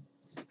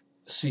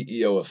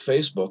 CEO of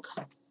Facebook,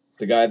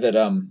 the guy that,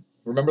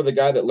 remember the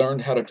guy that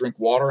learned how to drink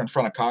water in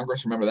front of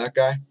Congress? Remember that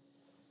guy?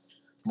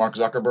 Mark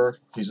Zuckerberg,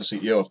 he's the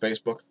CEO of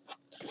Facebook.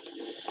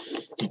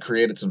 He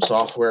created some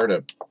software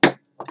to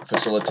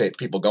facilitate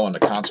people going to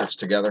concerts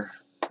together,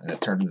 and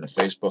it turned into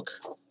Facebook.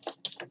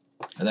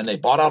 And then they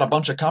bought out a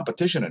bunch of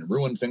competition and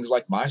ruined things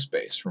like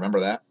MySpace.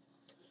 Remember that?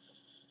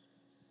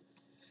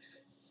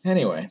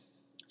 Anyway,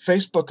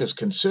 Facebook is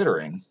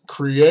considering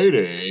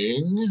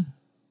creating,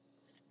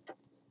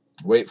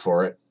 wait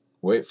for it,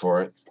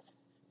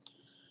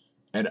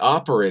 an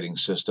operating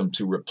system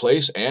to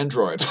replace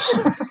Android.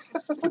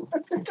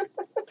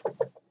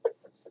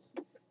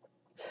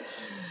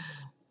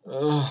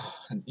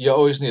 You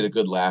always need a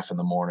good laugh in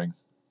the morning,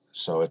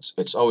 so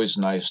it's always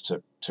nice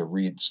to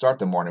start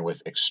the morning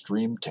with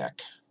Extreme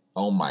Tech.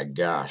 Oh my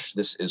gosh,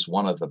 this is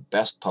one of the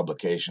best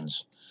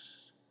publications.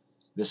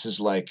 This is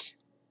like,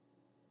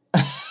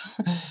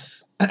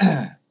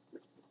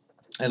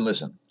 and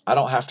listen, I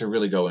don't have to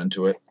really go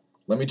into it.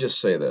 Let me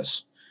just say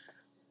this.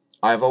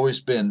 I've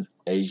always been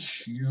a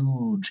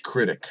huge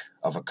critic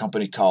of a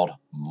company called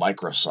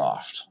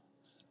Microsoft.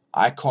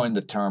 I coined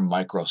the term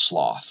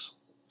microsloth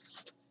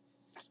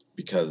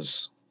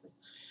because,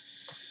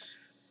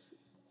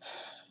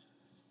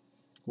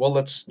 well,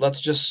 let's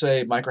just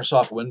say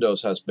Microsoft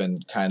Windows has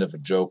been kind of a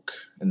joke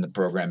in the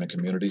programming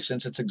community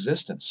since its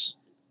existence.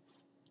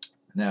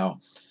 Now,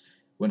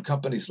 when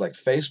companies like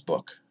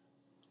Facebook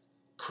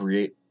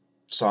create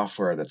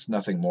software that's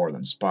nothing more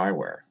than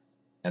spyware,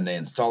 and they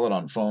install it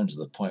on phones to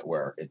the point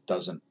where it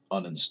doesn't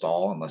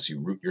uninstall unless you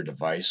root your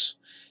device,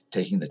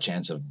 taking the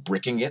chance of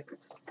bricking it,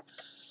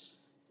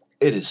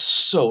 it is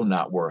so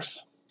not worth.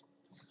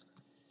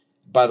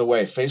 By the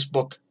way,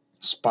 Facebook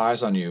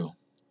spies on you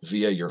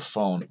via your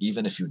phone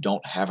even if you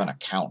don't have an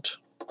account.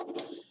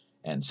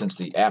 And since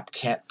the app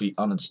can't be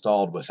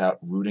uninstalled without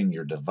rooting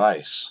your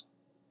device,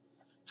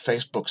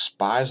 Facebook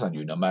spies on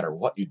you no matter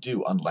what you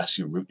do unless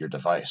you root your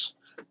device.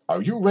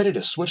 Are you ready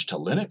to switch to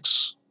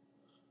Linux?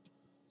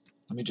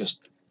 Let me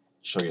just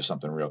show you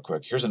something real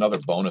quick. Here's another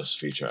bonus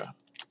feature.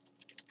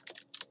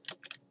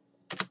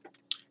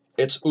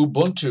 It's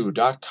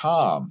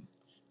Ubuntu.com,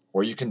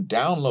 where you can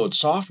download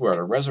software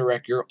to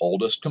resurrect your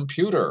oldest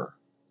computer.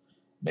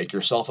 Make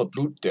yourself a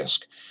boot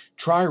disk.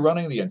 Try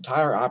running the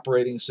entire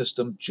operating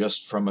system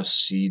just from a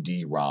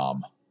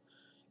CD-ROM.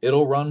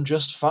 It'll run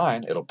just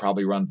fine. It'll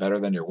probably run better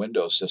than your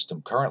Windows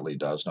system currently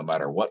does, no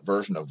matter what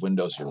version of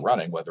Windows you're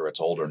running, whether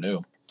it's old or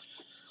new.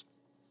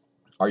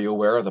 Are you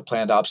aware of the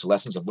planned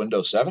obsolescence of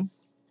Windows 7?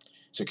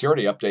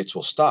 Security updates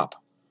will stop.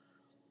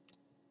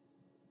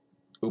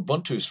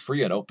 Ubuntu's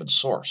free and open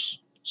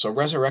source, so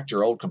resurrect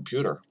your old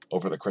computer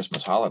over the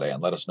Christmas holiday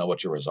and let us know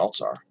what your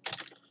results are.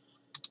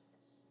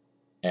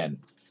 And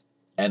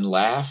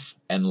laugh,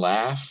 and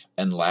laugh,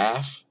 and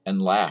laugh,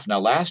 and laugh. Now,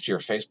 last year,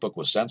 Facebook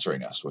was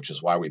censoring us, which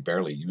is why we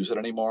barely use it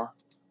anymore.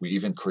 We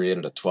even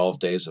created a 12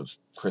 Days of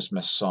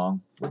Christmas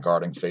song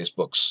regarding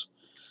Facebook's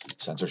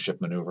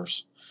censorship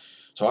maneuvers.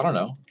 So I don't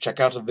know. Check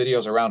out the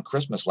videos around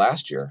Christmas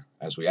last year,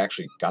 as we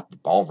actually got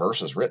all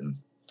verses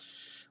written.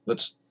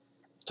 Let's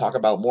talk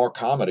about more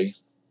comedy.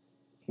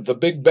 The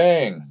Big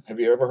Bang. Have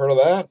you ever heard of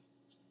that?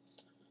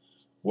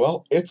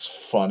 Well, it's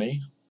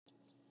funny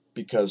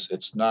because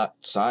it's not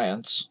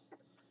science.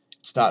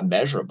 It's not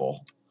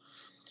measurable.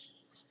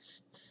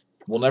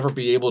 We'll never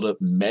be able to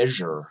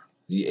measure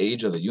the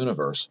age of the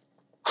universe,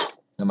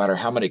 no matter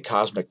how many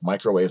cosmic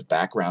microwave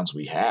backgrounds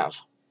we have.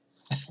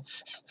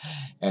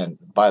 And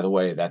by the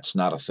way, that's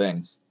not a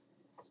thing.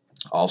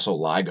 Also,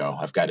 LIGO.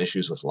 I've got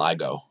issues with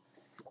LIGO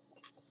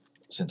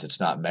since it's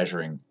not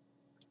measuring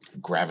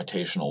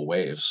gravitational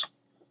waves.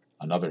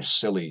 Another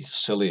silly,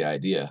 silly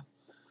idea.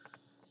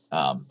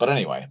 But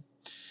anyway,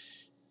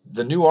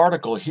 the new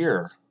article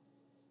here,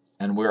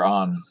 and we're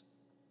on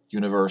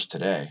Universe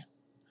Today,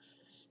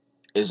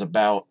 is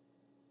about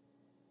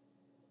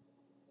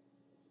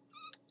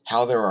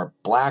how there are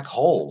black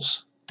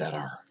holes that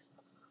are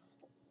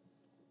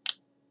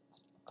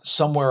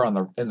somewhere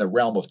in the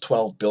realm of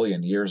 12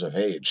 billion years of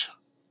age,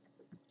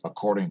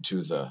 according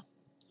to the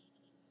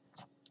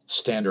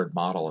standard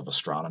model of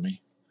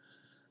astronomy.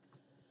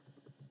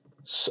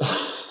 So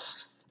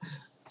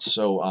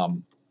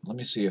let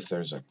me see if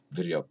there's a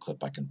video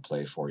clip I can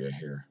play for you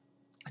here.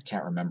 I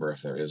can't remember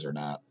if there is or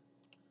not,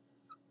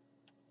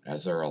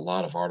 as there are a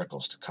lot of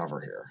articles to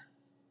cover here.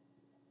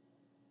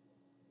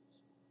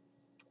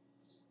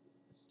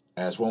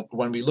 As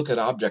when we look at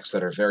objects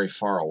that are very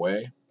far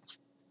away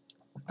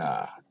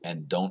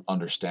and don't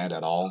understand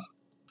at all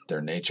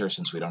their nature,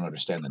 since we don't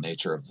understand the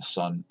nature of the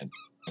sun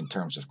in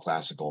terms of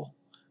classical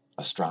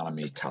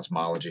astronomy,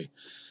 cosmology.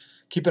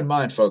 Keep in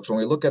mind, folks, when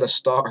we look at a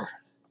star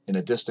in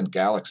a distant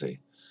galaxy,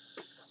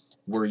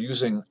 we're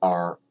using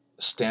our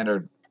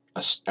standard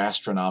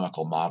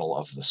astronomical model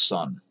of the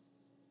sun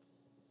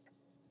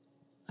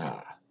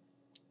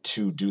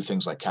to do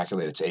things like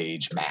calculate its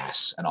age,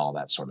 mass, and all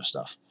that sort of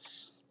stuff.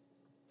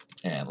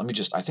 And let me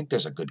just, I think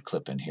there's a good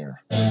clip in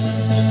here,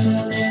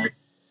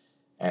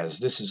 as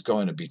this is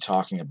going to be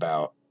talking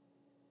about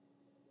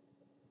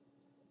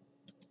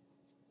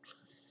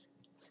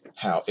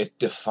how it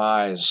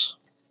defies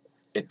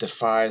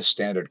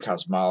standard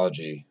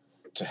cosmology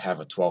to have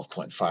a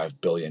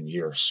 12.5 billion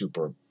year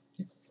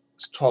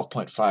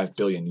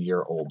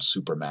old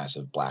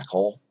supermassive black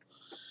hole,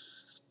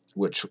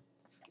 which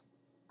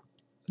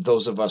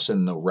those of us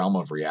in the realm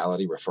of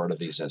reality refer to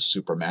these as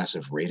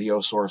supermassive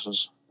radio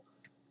sources,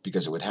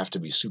 because it would have to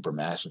be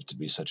supermassive to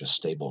be such a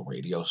stable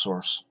radio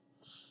source.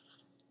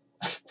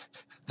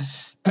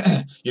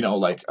 You know,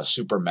 like a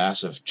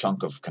supermassive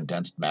chunk of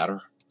condensed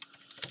matter.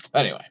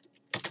 Anyway,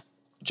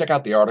 check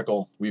out the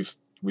article. We've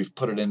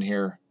put it in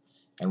here,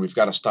 and we've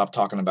got to stop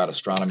talking about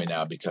astronomy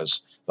now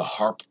because the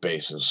HARP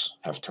bases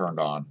have turned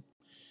on,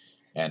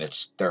 and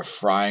they're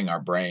frying our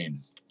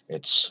brain.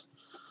 It's,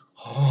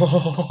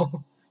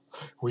 oh,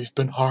 we've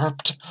been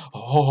harped.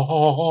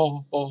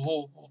 Oh,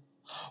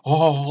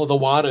 the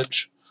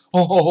wattage.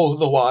 Oh,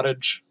 the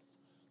wattage.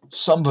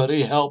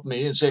 Somebody help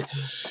me and say,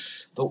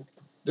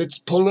 it's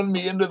pulling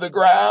me into the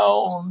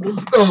ground.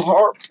 The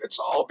HARP. It's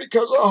all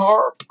because of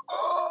HARP.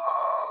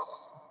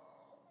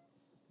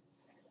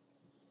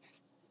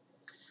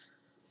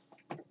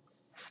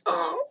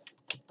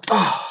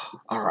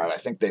 All right, I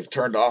think they've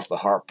turned off the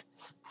HARP.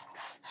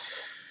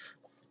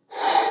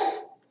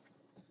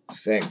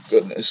 Thank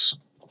goodness.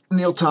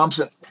 Neil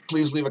Thompson,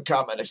 please leave a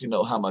comment if you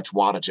know how much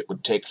wattage it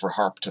would take for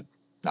HARP to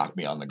knock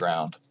me on the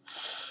ground.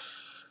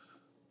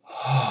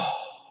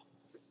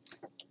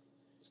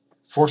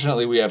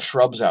 Fortunately, we have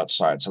shrubs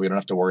outside, so we don't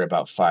have to worry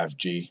about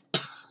 5G.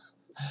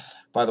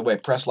 By the way,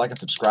 press like and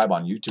subscribe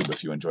on YouTube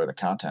if you enjoy the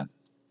content.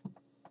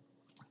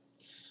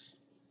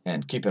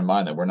 And keep in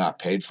mind that we're not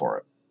paid for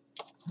it.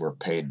 We're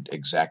paid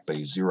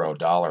exactly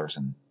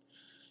 $0,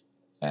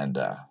 and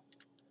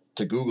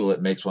to Google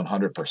it makes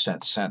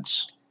 100%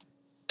 sense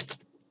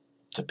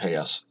to pay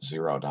us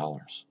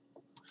 $0.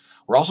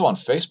 We're also on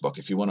Facebook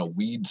if you want to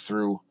weed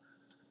through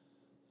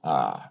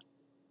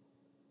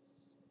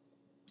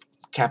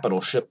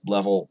capital ship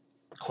level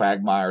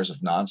quagmires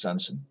of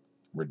nonsense and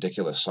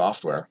ridiculous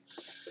software.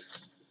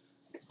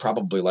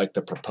 Probably like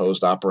the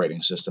proposed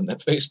operating system that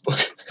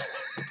Facebook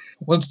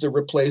wants to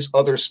replace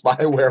other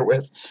spyware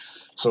with.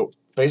 So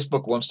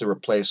Facebook wants to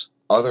replace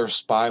other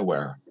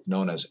spyware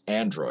known as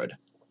Android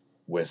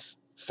with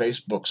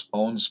Facebook's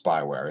own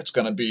spyware. It's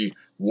going to be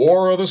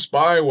war of the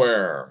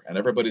spyware, and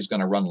everybody's going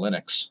to run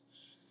Linux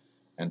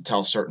and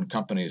tell certain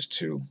companies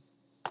to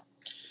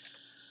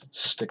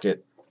stick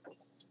it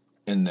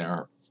in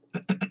their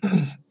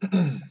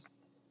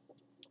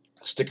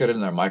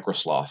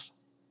Microsloth.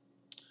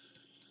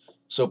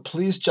 So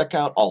please check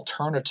out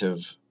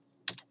alternative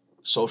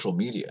social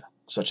media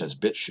such as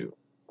BitChute.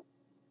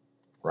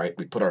 Right?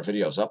 We put our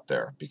videos up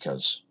there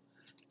because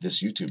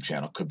this YouTube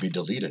channel could be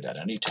deleted at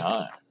any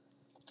time,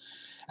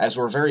 as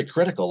we're very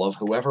critical of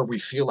whoever we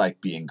feel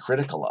like being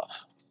critical of,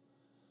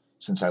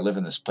 since I live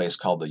in this place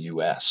called the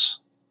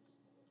US,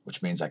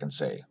 which means I can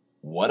say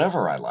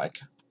whatever I like.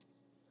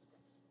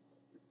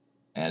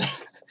 And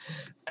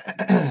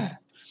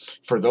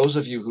for those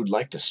of you who'd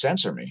like to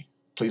censor me,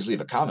 please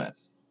leave a comment.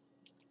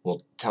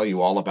 We'll tell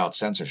you all about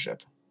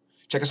censorship.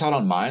 Check us out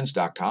on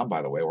Minds.com,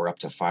 by the way. We're up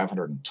to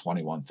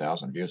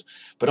 521,000 views,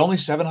 but only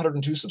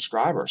 702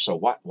 subscribers. So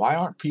why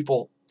aren't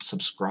people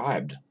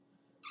subscribed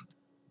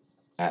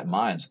at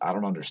Minds? I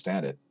don't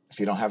understand it. If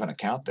you don't have an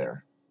account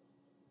there,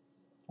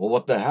 well,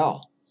 what the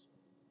hell?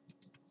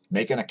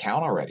 Make an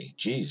account already.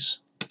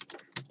 Jeez.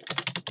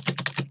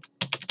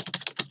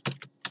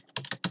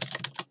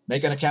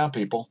 Make an account,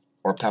 people.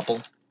 Or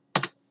Pepple.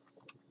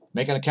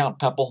 Make an account,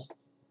 Pepple.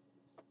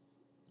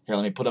 Here,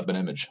 let me put up an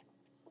image.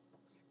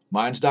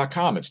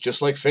 Minds.com. It's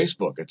just like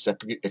Facebook,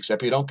 except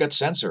you don't get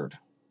censored.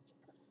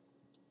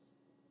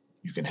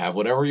 You can have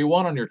whatever you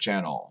want on your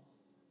channel.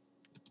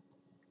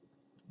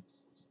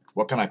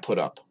 What can I put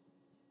up?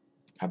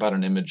 How about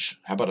an image?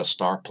 How about a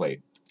star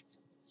plate?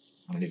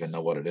 I don't even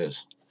know what it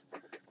is.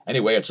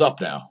 Anyway, it's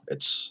up now.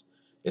 It's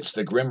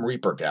the Grim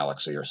Reaper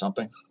Galaxy or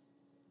something.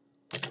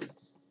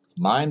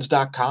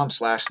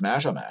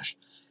 Minds.com/smAsho.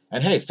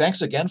 And hey,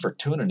 thanks again for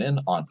tuning in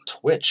on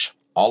Twitch.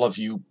 All of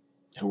you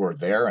who are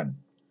there and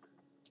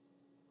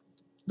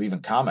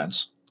leaving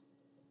comments,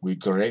 we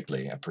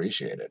greatly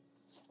appreciate it.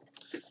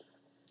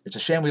 It's a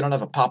shame we don't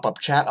have a pop-up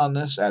chat on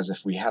this, as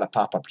if we had a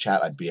pop-up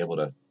chat, I'd be able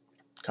to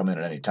come in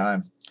at any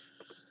time.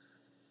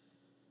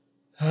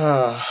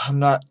 I'm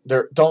not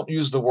there. Don't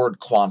use the word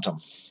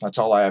quantum. That's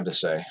all I have to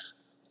say.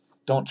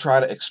 Don't try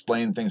to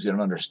explain things you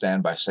don't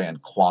understand by saying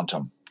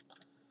quantum.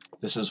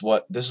 This is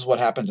what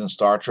happens in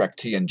Star Trek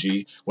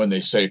TNG when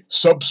they say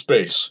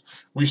subspace.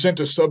 We sent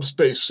a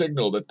subspace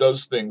signal that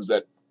does things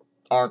that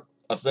aren't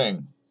a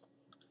thing.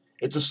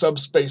 It's a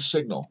subspace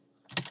signal.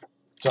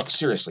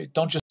 Seriously,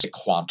 don't just say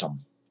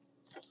quantum.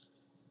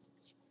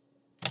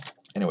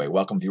 Anyway,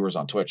 welcome viewers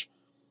on Twitch.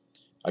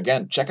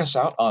 Again, check us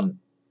out on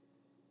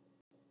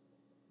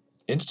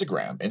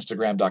Instagram,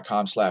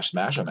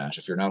 instagram.com/smAsho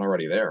if you're not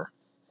already there,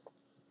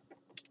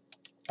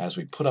 as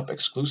we put up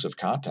exclusive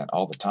content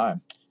all the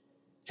time.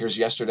 Here's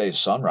yesterday's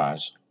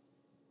sunrise.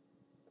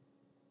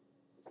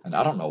 And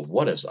I don't know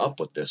what is up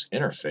with this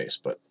interface,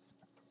 but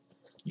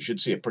you should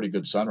see a pretty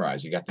good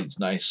sunrise. You got these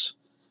nice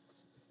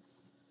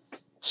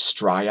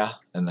stria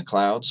in the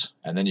clouds,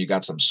 and then you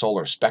got some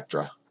solar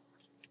spectra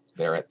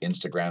there at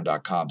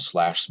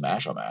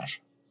instagram.com/smAsho.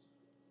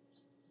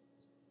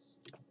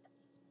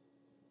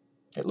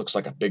 It looks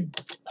like a big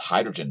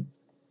hydrogen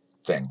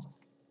thing.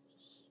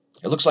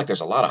 It looks like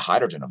there's a lot of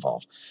hydrogen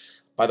involved.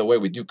 By the way,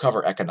 we do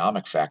cover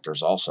economic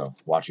factors also.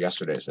 Watch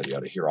yesterday's video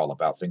to hear all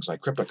about things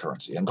like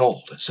cryptocurrency and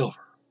gold and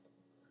silver,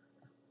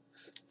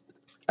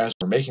 as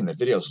we're making the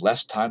videos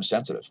less time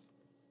sensitive.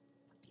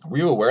 Were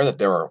you aware that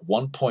there are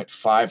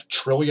 $1.5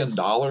 trillion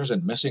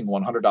in missing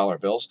 $100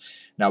 bills?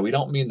 Now, we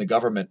don't mean the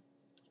government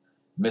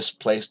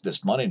misplaced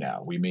this money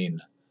now. We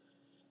mean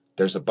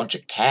there's a bunch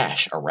of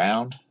cash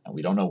around, and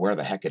we don't know where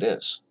the heck it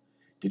is.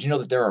 Did you know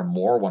that there are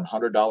more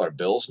 $100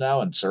 bills now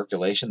in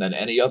circulation than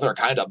any other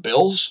kind of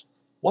bills?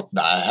 What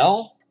the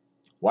hell?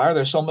 Why are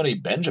there so many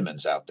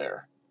Benjamins out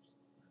there?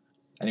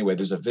 Anyway,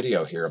 there's a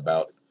video here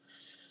about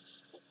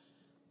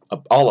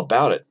all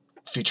about it,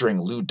 featuring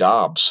Lou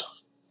Dobbs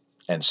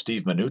and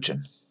Steve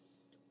Mnuchin.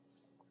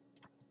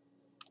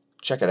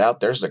 Check it out.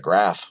 There's the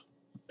graph.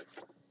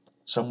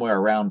 Somewhere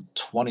around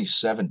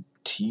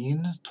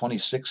 2017,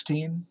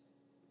 2016.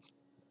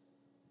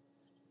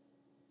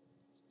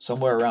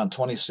 Somewhere around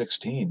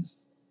 2016.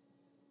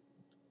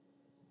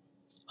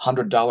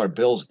 $100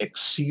 bills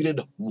exceeded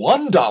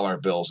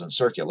 $1 bills in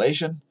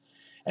circulation,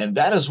 and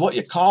that is what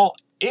you call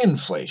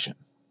inflation.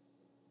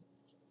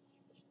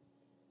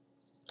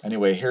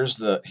 Anyway, here's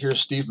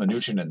Steve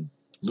Mnuchin and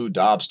Lou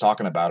Dobbs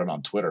talking about it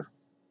on Twitter.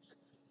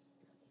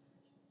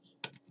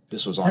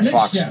 This was on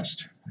Fox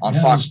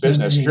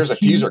Business. Here's a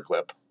teaser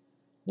clip.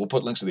 We'll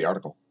put links to the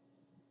article.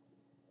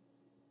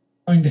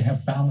 We're going to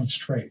have balanced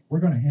trade. We're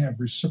going to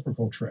have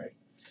reciprocal trade.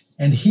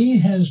 And he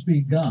has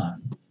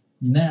begun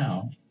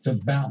now to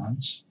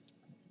balance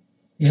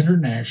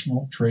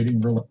international trading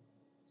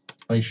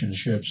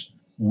relationships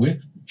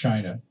with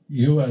China,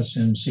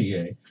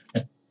 USMCA.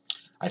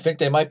 I think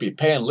they might be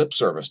paying lip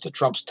service to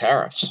Trump's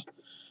tariffs.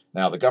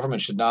 Now, the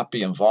government should not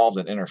be involved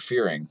in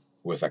interfering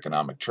with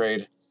economic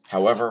trade.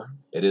 However,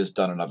 it is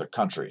done in other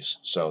countries.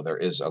 So there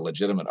is a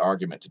legitimate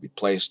argument to be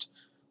placed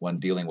when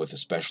dealing with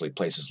especially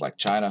places like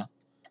China.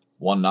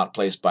 One not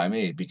placed by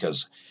me,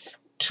 because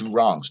two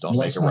wrongs don't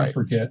make a right. Let's not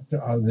forget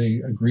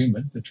the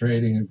agreement, the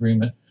trading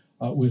agreement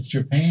with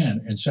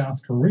Japan and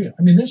South Korea.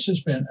 I mean, this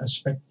has been a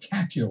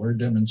spectacular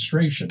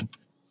demonstration.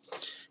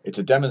 It's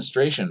a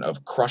demonstration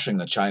of crushing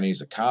the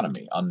Chinese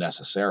economy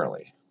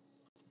unnecessarily.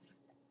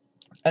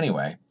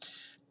 Anyway,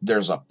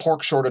 there's a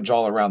pork shortage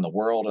all around the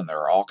world, and there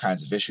are all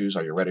kinds of issues.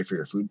 Are you ready for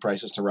your food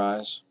prices to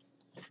rise?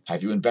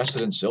 Have you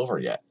invested in silver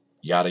yet?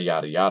 Yada,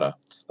 yada, yada.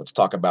 Let's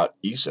talk about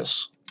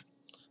ISIS.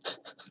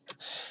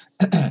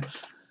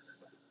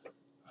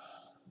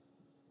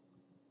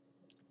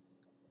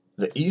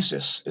 The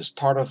ISIS is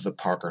part of the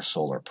Parker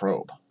Solar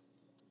Probe.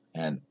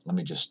 And let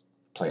me just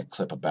play a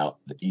clip about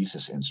the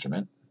ISIS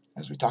instrument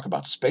as we talk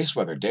about space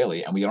weather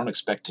daily, and we don't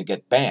expect to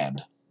get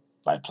banned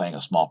by playing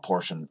a small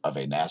portion of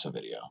a NASA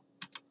video.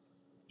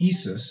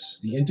 ISIS,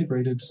 the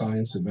Integrated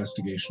Science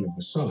Investigation of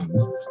the Sun,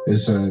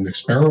 is an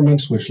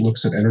experiment which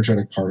looks at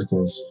energetic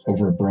particles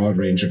over a broad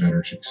range of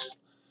energies.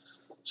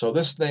 So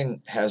this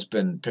thing has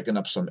been picking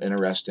up some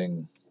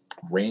interesting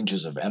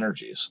ranges of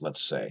energies,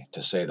 let's say,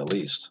 to say the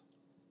least.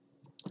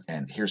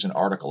 And here's an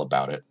article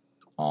about it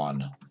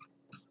on,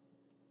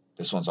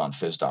 this one's on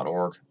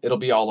phys.org. It'll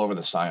be all over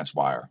the Science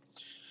Wire.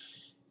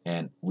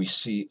 And we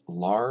see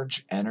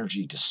large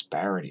energy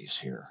disparities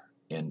here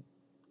in,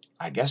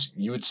 I guess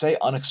you would say,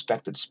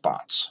 unexpected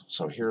spots.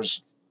 So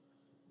here's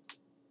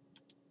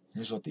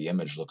what the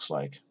image looks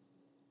like.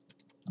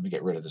 Let me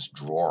get rid of this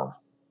drawer.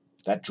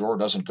 That drawer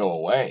doesn't go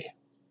away.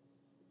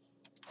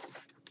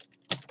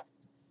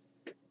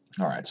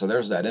 All right, so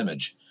there's that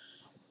image.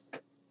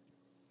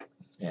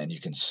 And you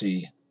can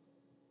see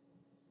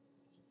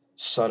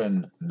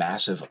sudden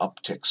massive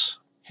upticks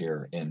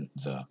here in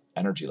the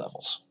energy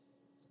levels.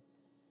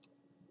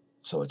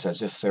 So it's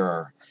as if there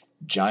are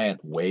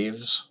giant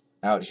waves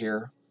out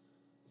here,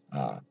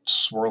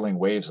 swirling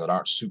waves that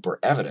aren't super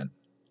evident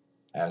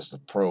as the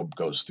probe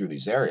goes through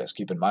these areas.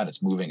 Keep in mind,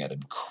 it's moving at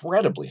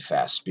incredibly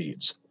fast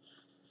speeds.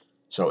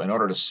 So in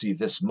order to see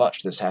this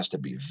much, this has to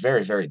be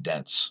very, very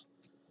dense.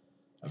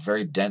 A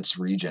very dense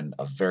region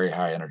of very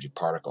high energy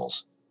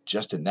particles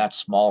just in that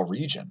small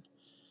region,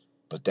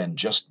 but then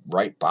just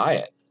right by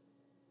it,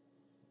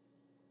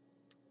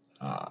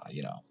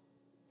 you know,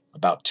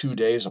 about 2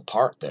 days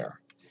apart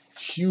there.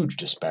 Huge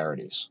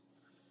disparities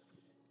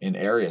in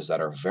areas that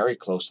are very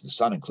close to the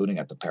sun, including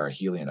at the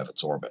perihelion of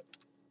its orbit.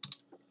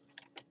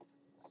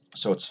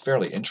 So it's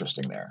fairly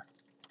interesting there,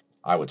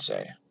 I would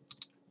say.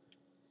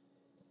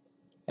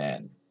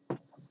 And,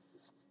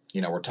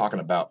 you know, we're talking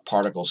about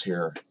particles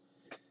here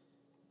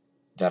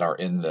that are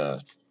in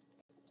the,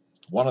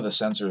 one of the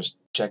sensors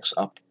checks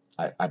up,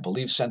 I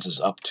believe senses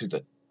up to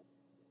the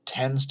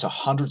tens to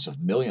hundreds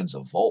of millions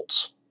of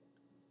volts,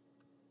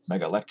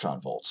 mega electron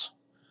volts.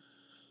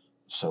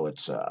 So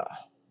it's an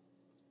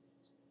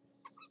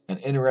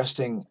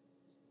interesting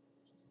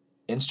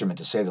instrument,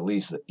 to say the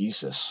least, the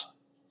ISIS.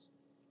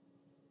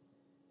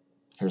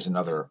 Here's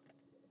another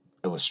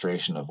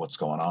illustration of what's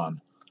going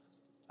on,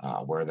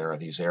 where there are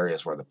these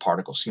areas where the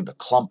particles seem to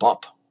clump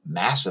up,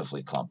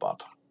 massively clump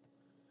up.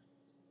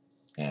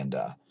 And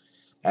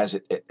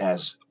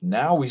as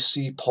now we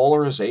see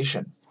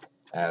polarization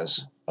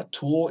as a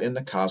tool in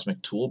the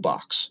cosmic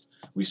toolbox.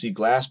 We see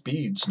glass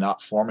beads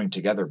not forming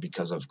together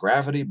because of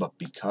gravity, but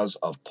because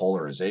of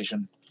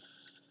polarization,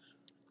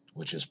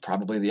 which is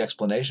probably the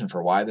explanation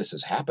for why this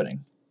is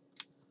happening.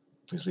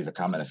 Please leave a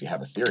comment if you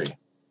have a theory.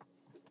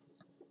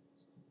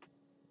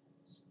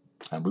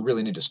 And we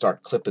really need to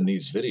start clipping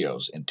these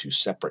videos into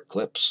separate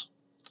clips.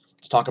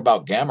 Let's talk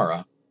about gamma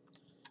ray.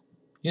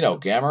 You know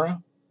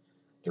gamma,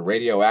 the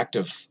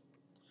radioactive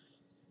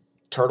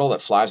turtle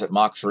that flies at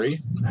Mach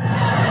 3.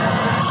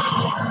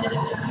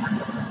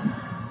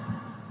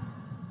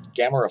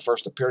 Gamma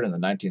first appeared in the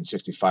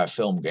 1965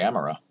 film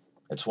Gamera.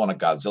 It's one of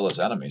Godzilla's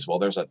enemies. Well,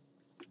 there's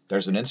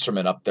an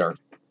instrument up there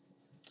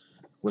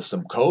with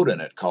some code in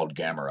it called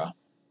Gamera.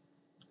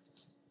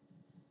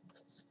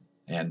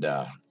 And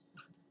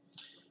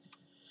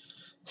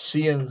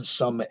seeing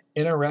some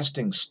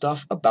interesting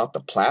stuff about the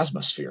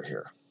plasmasphere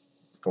here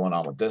going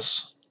on with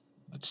this.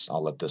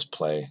 I'll let this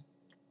play.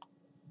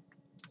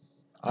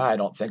 I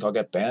don't think I'll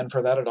get banned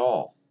for that at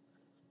all.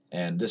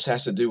 And this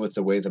has to do with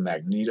the way the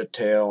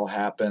magnetotail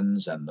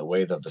happens and the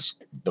way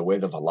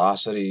the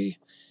velocity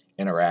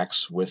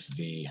interacts with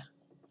the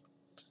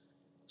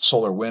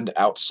solar wind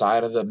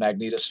outside of the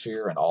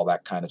magnetosphere and all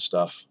that kind of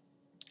stuff.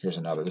 Here's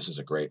another. This is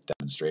a great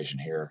demonstration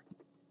here.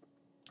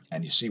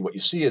 And you see, what you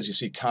see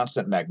is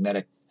constant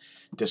magnetic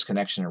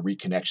disconnection and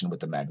reconnection with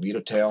the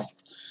magnetotail,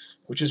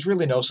 which is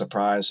really no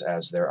surprise,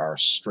 as there are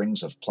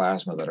strings of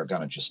plasma that are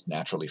going to just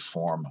naturally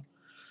form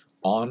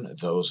on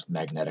those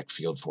magnetic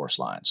field force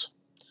lines.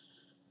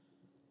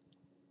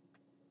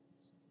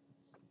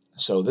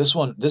 So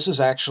this is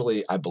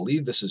actually, I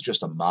believe this is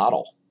just a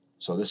model.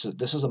 So this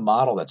is a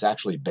model that's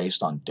actually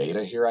based on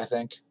data here, I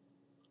think.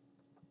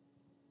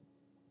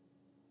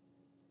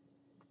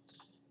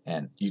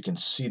 And you can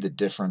see the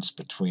difference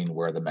between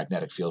where the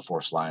magnetic field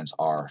force lines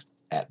are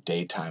at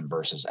daytime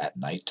versus at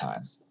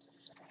nighttime.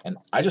 And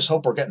I just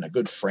hope we're getting a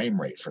good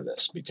frame rate for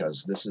this,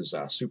 because this is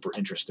super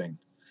interesting.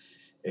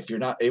 If you're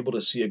not able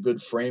to see a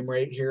good frame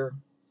rate here,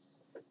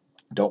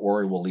 don't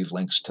worry, we'll leave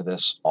links to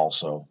this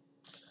also.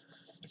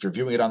 If you're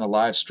viewing it on the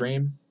live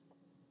stream,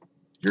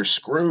 you're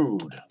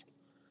screwed.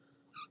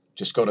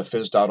 Just go to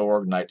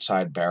phys.org,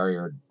 Nightside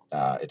Barrier.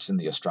 It's in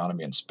the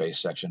Astronomy and Space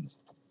section.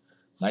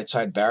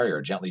 Nightside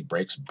Barrier gently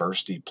breaks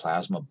bursty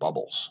plasma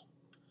bubbles.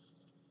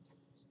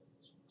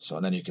 So,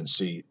 and then you can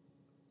see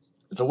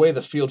the way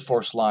the field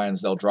force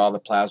lines, they'll draw the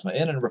plasma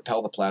in and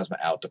repel the plasma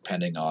out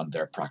depending on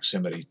their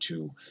proximity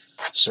to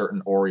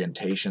certain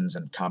orientations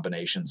and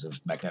combinations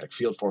of magnetic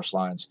field force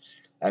lines,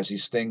 as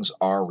these things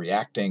are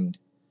reacting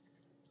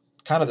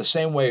kind of the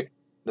same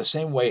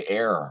way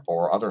air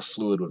or other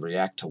fluid would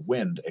react to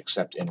wind,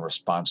 except in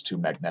response to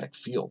magnetic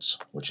fields,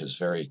 which is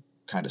very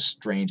kind of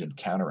strange and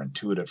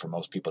counterintuitive for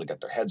most people to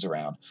get their heads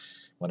around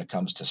when it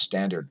comes to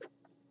standard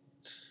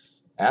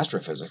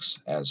astrophysics,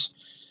 as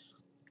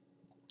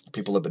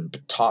people have been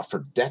taught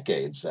for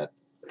decades that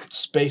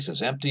space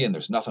is empty and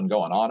there's nothing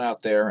going on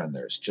out there, and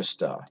there's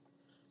just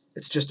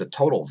it's just a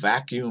total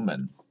vacuum,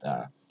 and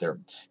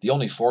the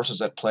only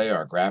forces at play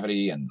are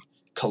gravity, and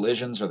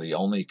collisions are the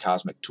only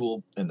cosmic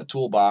tool in the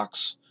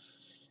toolbox,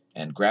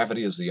 and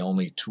gravity is the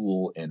only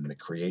tool in the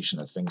creation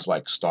of things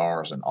like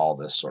stars and all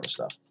this sort of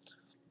stuff.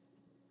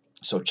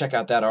 So check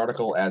out that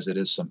article, as it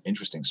is some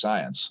interesting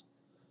science.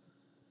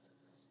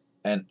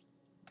 And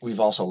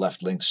we've also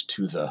left links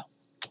to the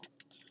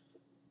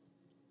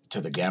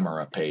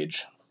Gamera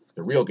page,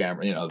 the real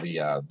Gamera, you know,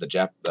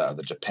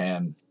 the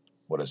Japan,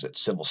 what is it,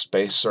 Civil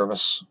Space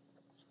Service,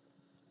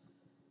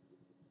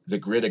 the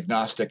grid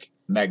agnostic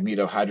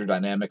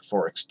magnetohydrodynamic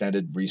for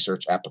extended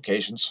research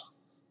applications.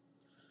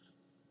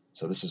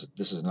 So this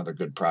is another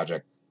good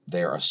project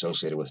there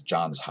associated with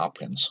Johns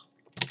Hopkins.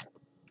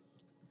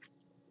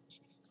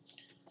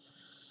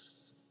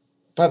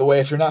 By the way,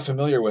 if you're not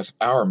familiar with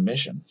our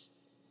mission,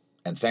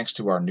 and thanks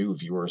to our new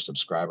viewers,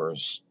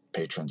 subscribers,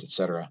 patrons,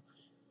 etc.,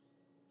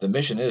 the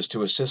mission is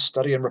to assist,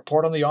 study, and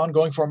report on the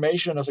ongoing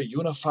formation of a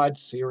unified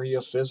theory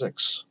of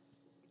physics.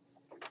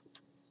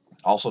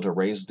 Also to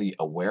raise the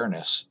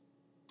awareness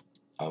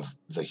of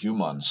the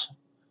humans,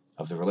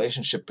 of the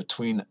relationship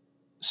between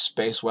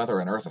space weather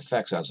and Earth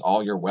effects, as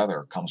all your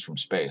weather comes from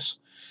space.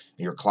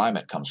 Your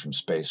climate comes from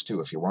space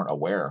too, if you weren't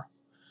aware.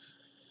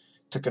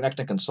 To connect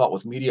and consult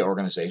with media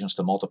organizations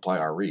to multiply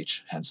our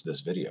reach, hence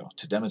this video,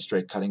 to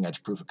demonstrate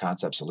cutting-edge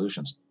proof-of-concept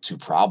solutions to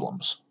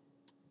problems,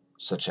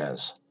 such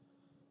as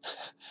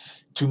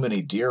too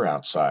many deer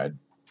outside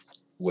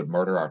would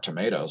murder our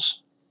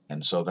tomatoes,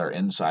 and so they're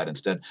inside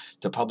instead,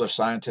 to publish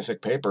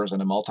scientific papers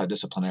in a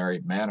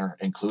multidisciplinary manner,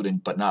 including,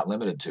 but not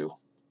limited to,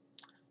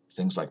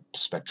 things like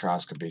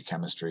spectroscopy,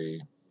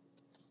 chemistry,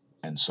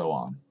 and so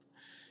on.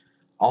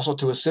 Also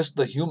to assist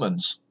the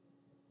humans,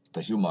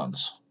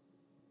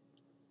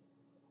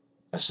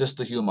 assist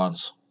the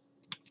humans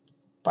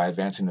by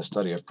advancing the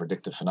study of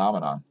predictive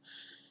phenomenon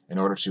in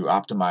order to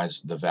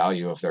optimize the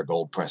value of their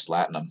gold-pressed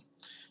latinum,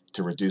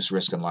 to reduce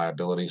risk and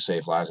liability,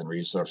 save lives and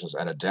resources,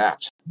 and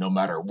adapt no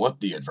matter what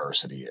the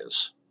adversity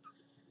is.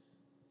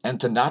 And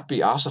to not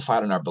be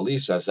ossified in our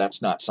beliefs as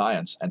that's not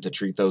science, and to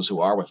treat those who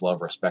are with love,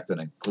 respect,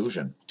 and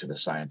inclusion to the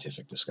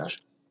scientific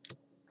discussion.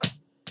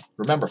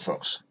 Remember,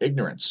 folks,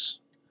 ignorance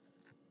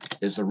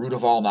is the root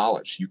of all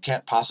knowledge. You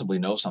can't possibly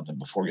know something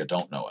before you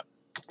don't know it.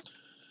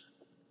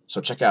 So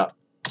check out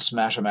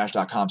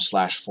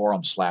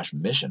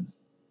smashomash.com/forum/mission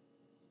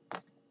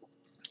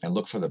and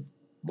look for the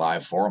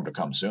live forum to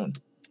come soon,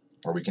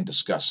 where we can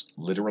discuss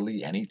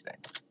literally anything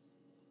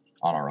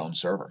on our own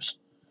servers.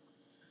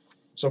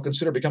 So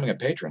consider becoming a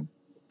patron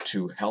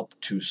to help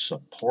to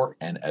support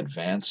and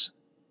advance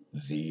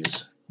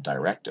these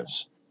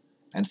directives.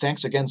 And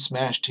thanks again,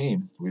 Smash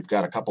team. We've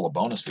got a couple of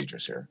bonus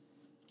features here,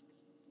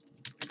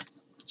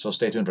 so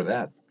stay tuned for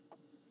that.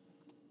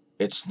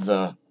 It's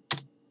the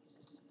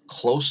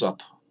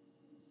close-up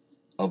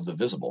of the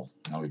visible.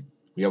 Now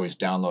we always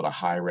download a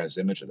high-res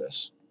image of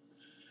this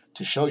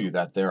to show you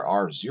that there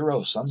are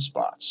 0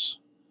 sunspots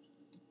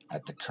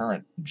at the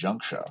current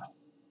juncture.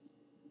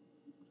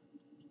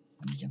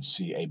 And you can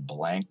see a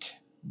blank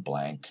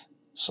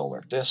solar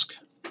disk.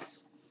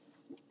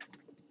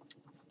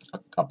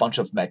 A bunch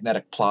of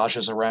magnetic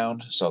plages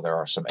around, so there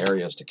are some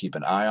areas to keep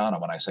an eye on.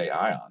 And when I say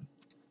ion,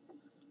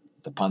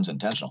 the pun's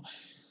intentional.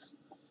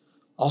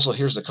 Also,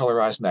 here's the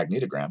colorized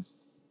magnetogram.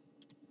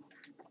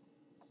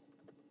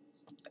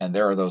 And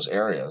there are those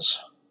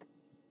areas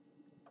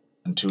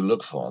and to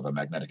look for the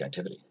magnetic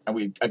activity. And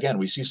we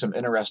see some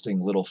interesting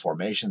little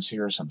formations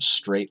here, some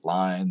straight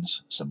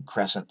lines, some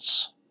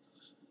crescents.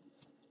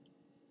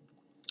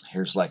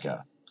 Here's like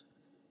it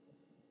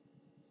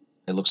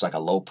looks like a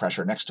low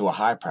pressure next to a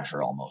high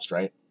pressure almost,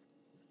 right?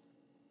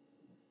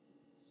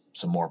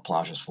 Some more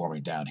plages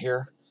forming down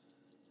here.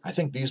 I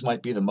think these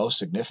might be the most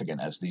significant,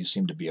 as these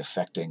seem to be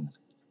affecting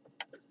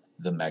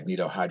the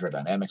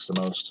magnetohydrodynamics the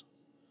most.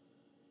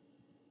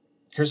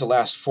 Here's the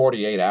last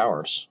 48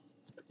 hours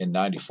in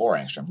 94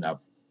 angstrom. Now,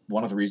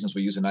 one of the reasons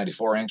we use a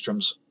 94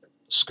 angstroms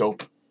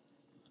scope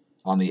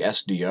on the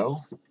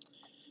SDO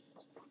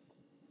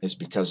is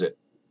because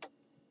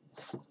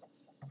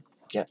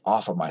get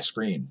off of my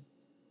screen,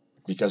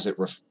 because it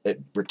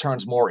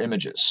returns more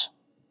images.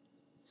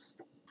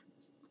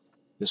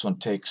 This one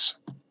takes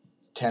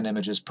 10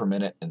 images per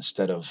minute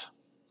instead of,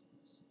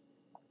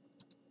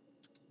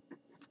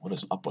 what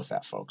is up with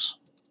that, folks?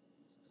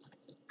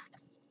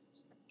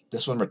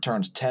 This one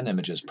returns 10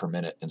 images per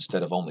minute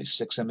instead of only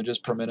 6 images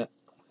per minute.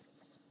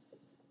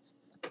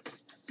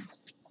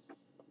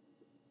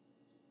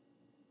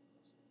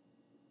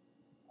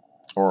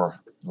 Or,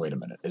 wait a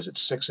minute, is it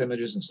 6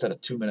 images instead of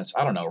 2 minutes?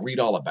 I don't know, read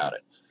all about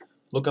it.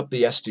 Look up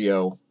the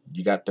SDO,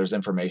 there's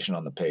information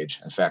on the page.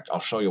 In fact, I'll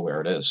show you where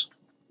it is.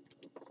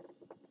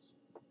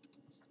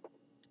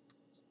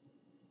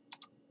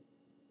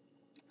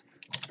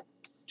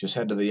 Just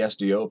head to the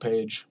SDO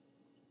page.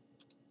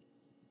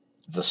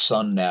 The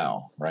sun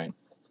now, right?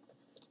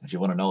 If you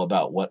want to know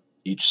about what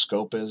each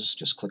scope is,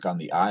 just click on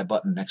the I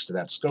button next to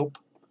that scope.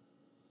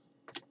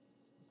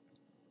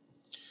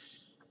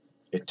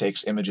 It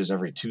takes images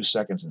every 2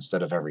 seconds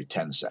instead of every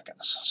 10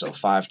 seconds. So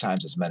 5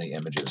 times as many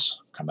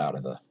images come out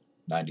of the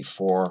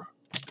 94,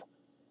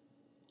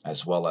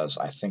 as well as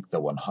I think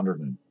the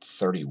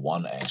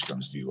 131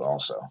 angstroms view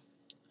also.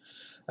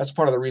 That's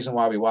part of the reason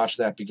why we watch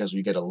that, because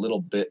we get a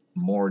little bit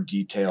more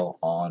detail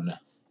on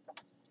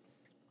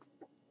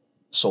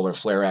solar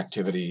flare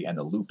activity and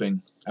the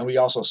looping. And we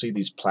also see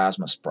these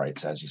plasma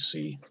sprites, as you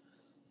see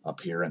up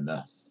here in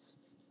the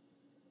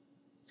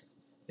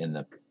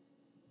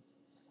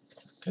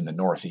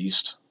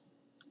northeast.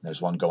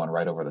 There's one going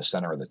right over the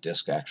center of the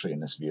disk, actually,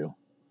 in this view.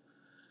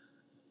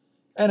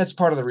 And it's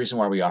part of the reason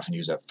why we often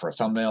use that for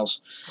thumbnails.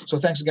 So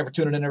thanks again for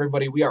tuning in,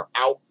 everybody. We are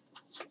out.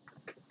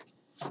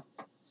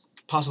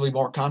 Possibly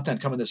more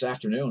content coming this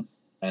afternoon,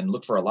 and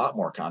look for a lot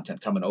more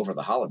content coming over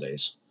the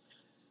holidays.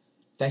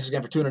 Thanks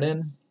again for tuning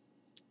in.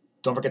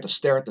 Don't forget to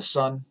stare at the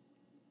sun.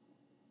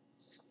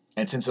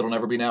 And since it'll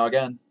never be now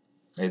again,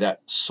 may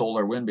that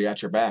solar wind be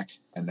at your back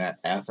and that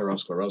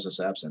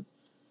atherosclerosis absent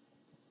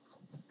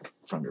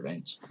from your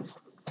veins.